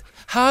svartklädd.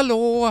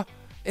 Hallå!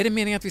 Är det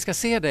meningen att vi ska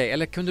se dig?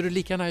 Eller kunde du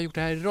lika gärna ha gjort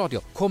det här i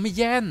radio? Kom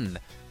igen!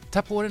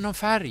 Ta på dig någon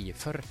färg,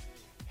 för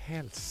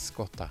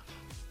helskotta.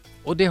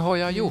 Och det har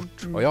jag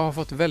gjort. Och jag har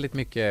fått väldigt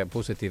mycket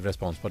positiv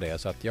respons på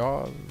det. Så att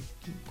jag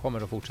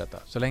kommer att fortsätta.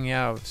 Så länge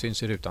jag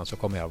syns i rutan så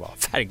kommer jag vara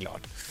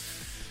färgglad.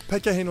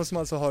 Pekka Heino som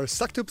alltså har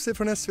sagt upp sig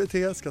från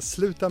SVT, ska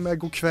sluta med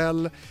God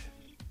kväll.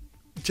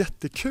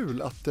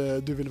 Jättekul att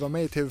du vill vara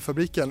med i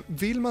TV-fabriken.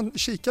 Vill man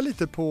kika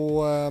lite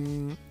på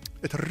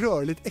ett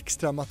rörligt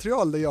extra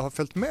material där jag har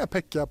följt med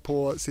Pekka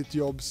på sitt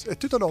jobb,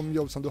 ett av de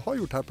jobb som du har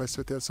gjort här på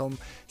SVT som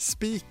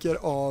speaker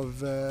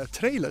av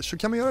trailers, så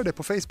kan man göra det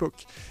på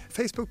Facebook.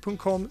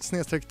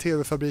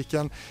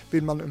 Facebook.com/TV-fabriken.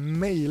 Vill man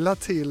mejla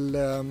till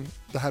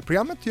det här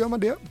programmet gör man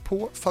det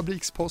på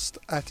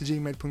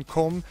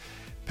fabrikspost@gmail.com.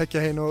 Pekka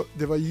Heino,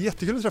 det var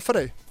jättekul att träffa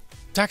dig.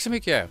 Tack så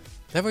mycket.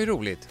 Det var ju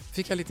roligt.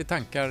 Fick jag lite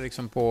tankar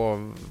liksom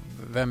på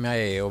vem jag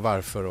är och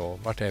varför och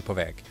vart jag är på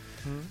väg.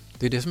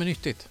 Det är det som är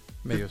nyttigt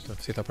med just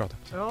att sitta och prata.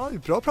 Ja, det är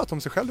bra att prata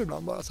om sig själv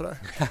ibland bara sådär.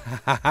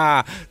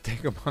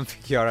 Tänk om man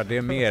fick göra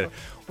det mer.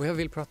 Och jag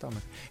vill prata om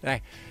det.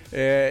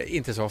 Nej,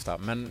 inte så ofta.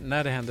 Men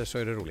när det händer så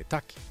är det roligt.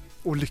 Tack.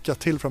 Och lycka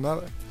till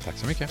framöver. Tack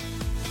så mycket.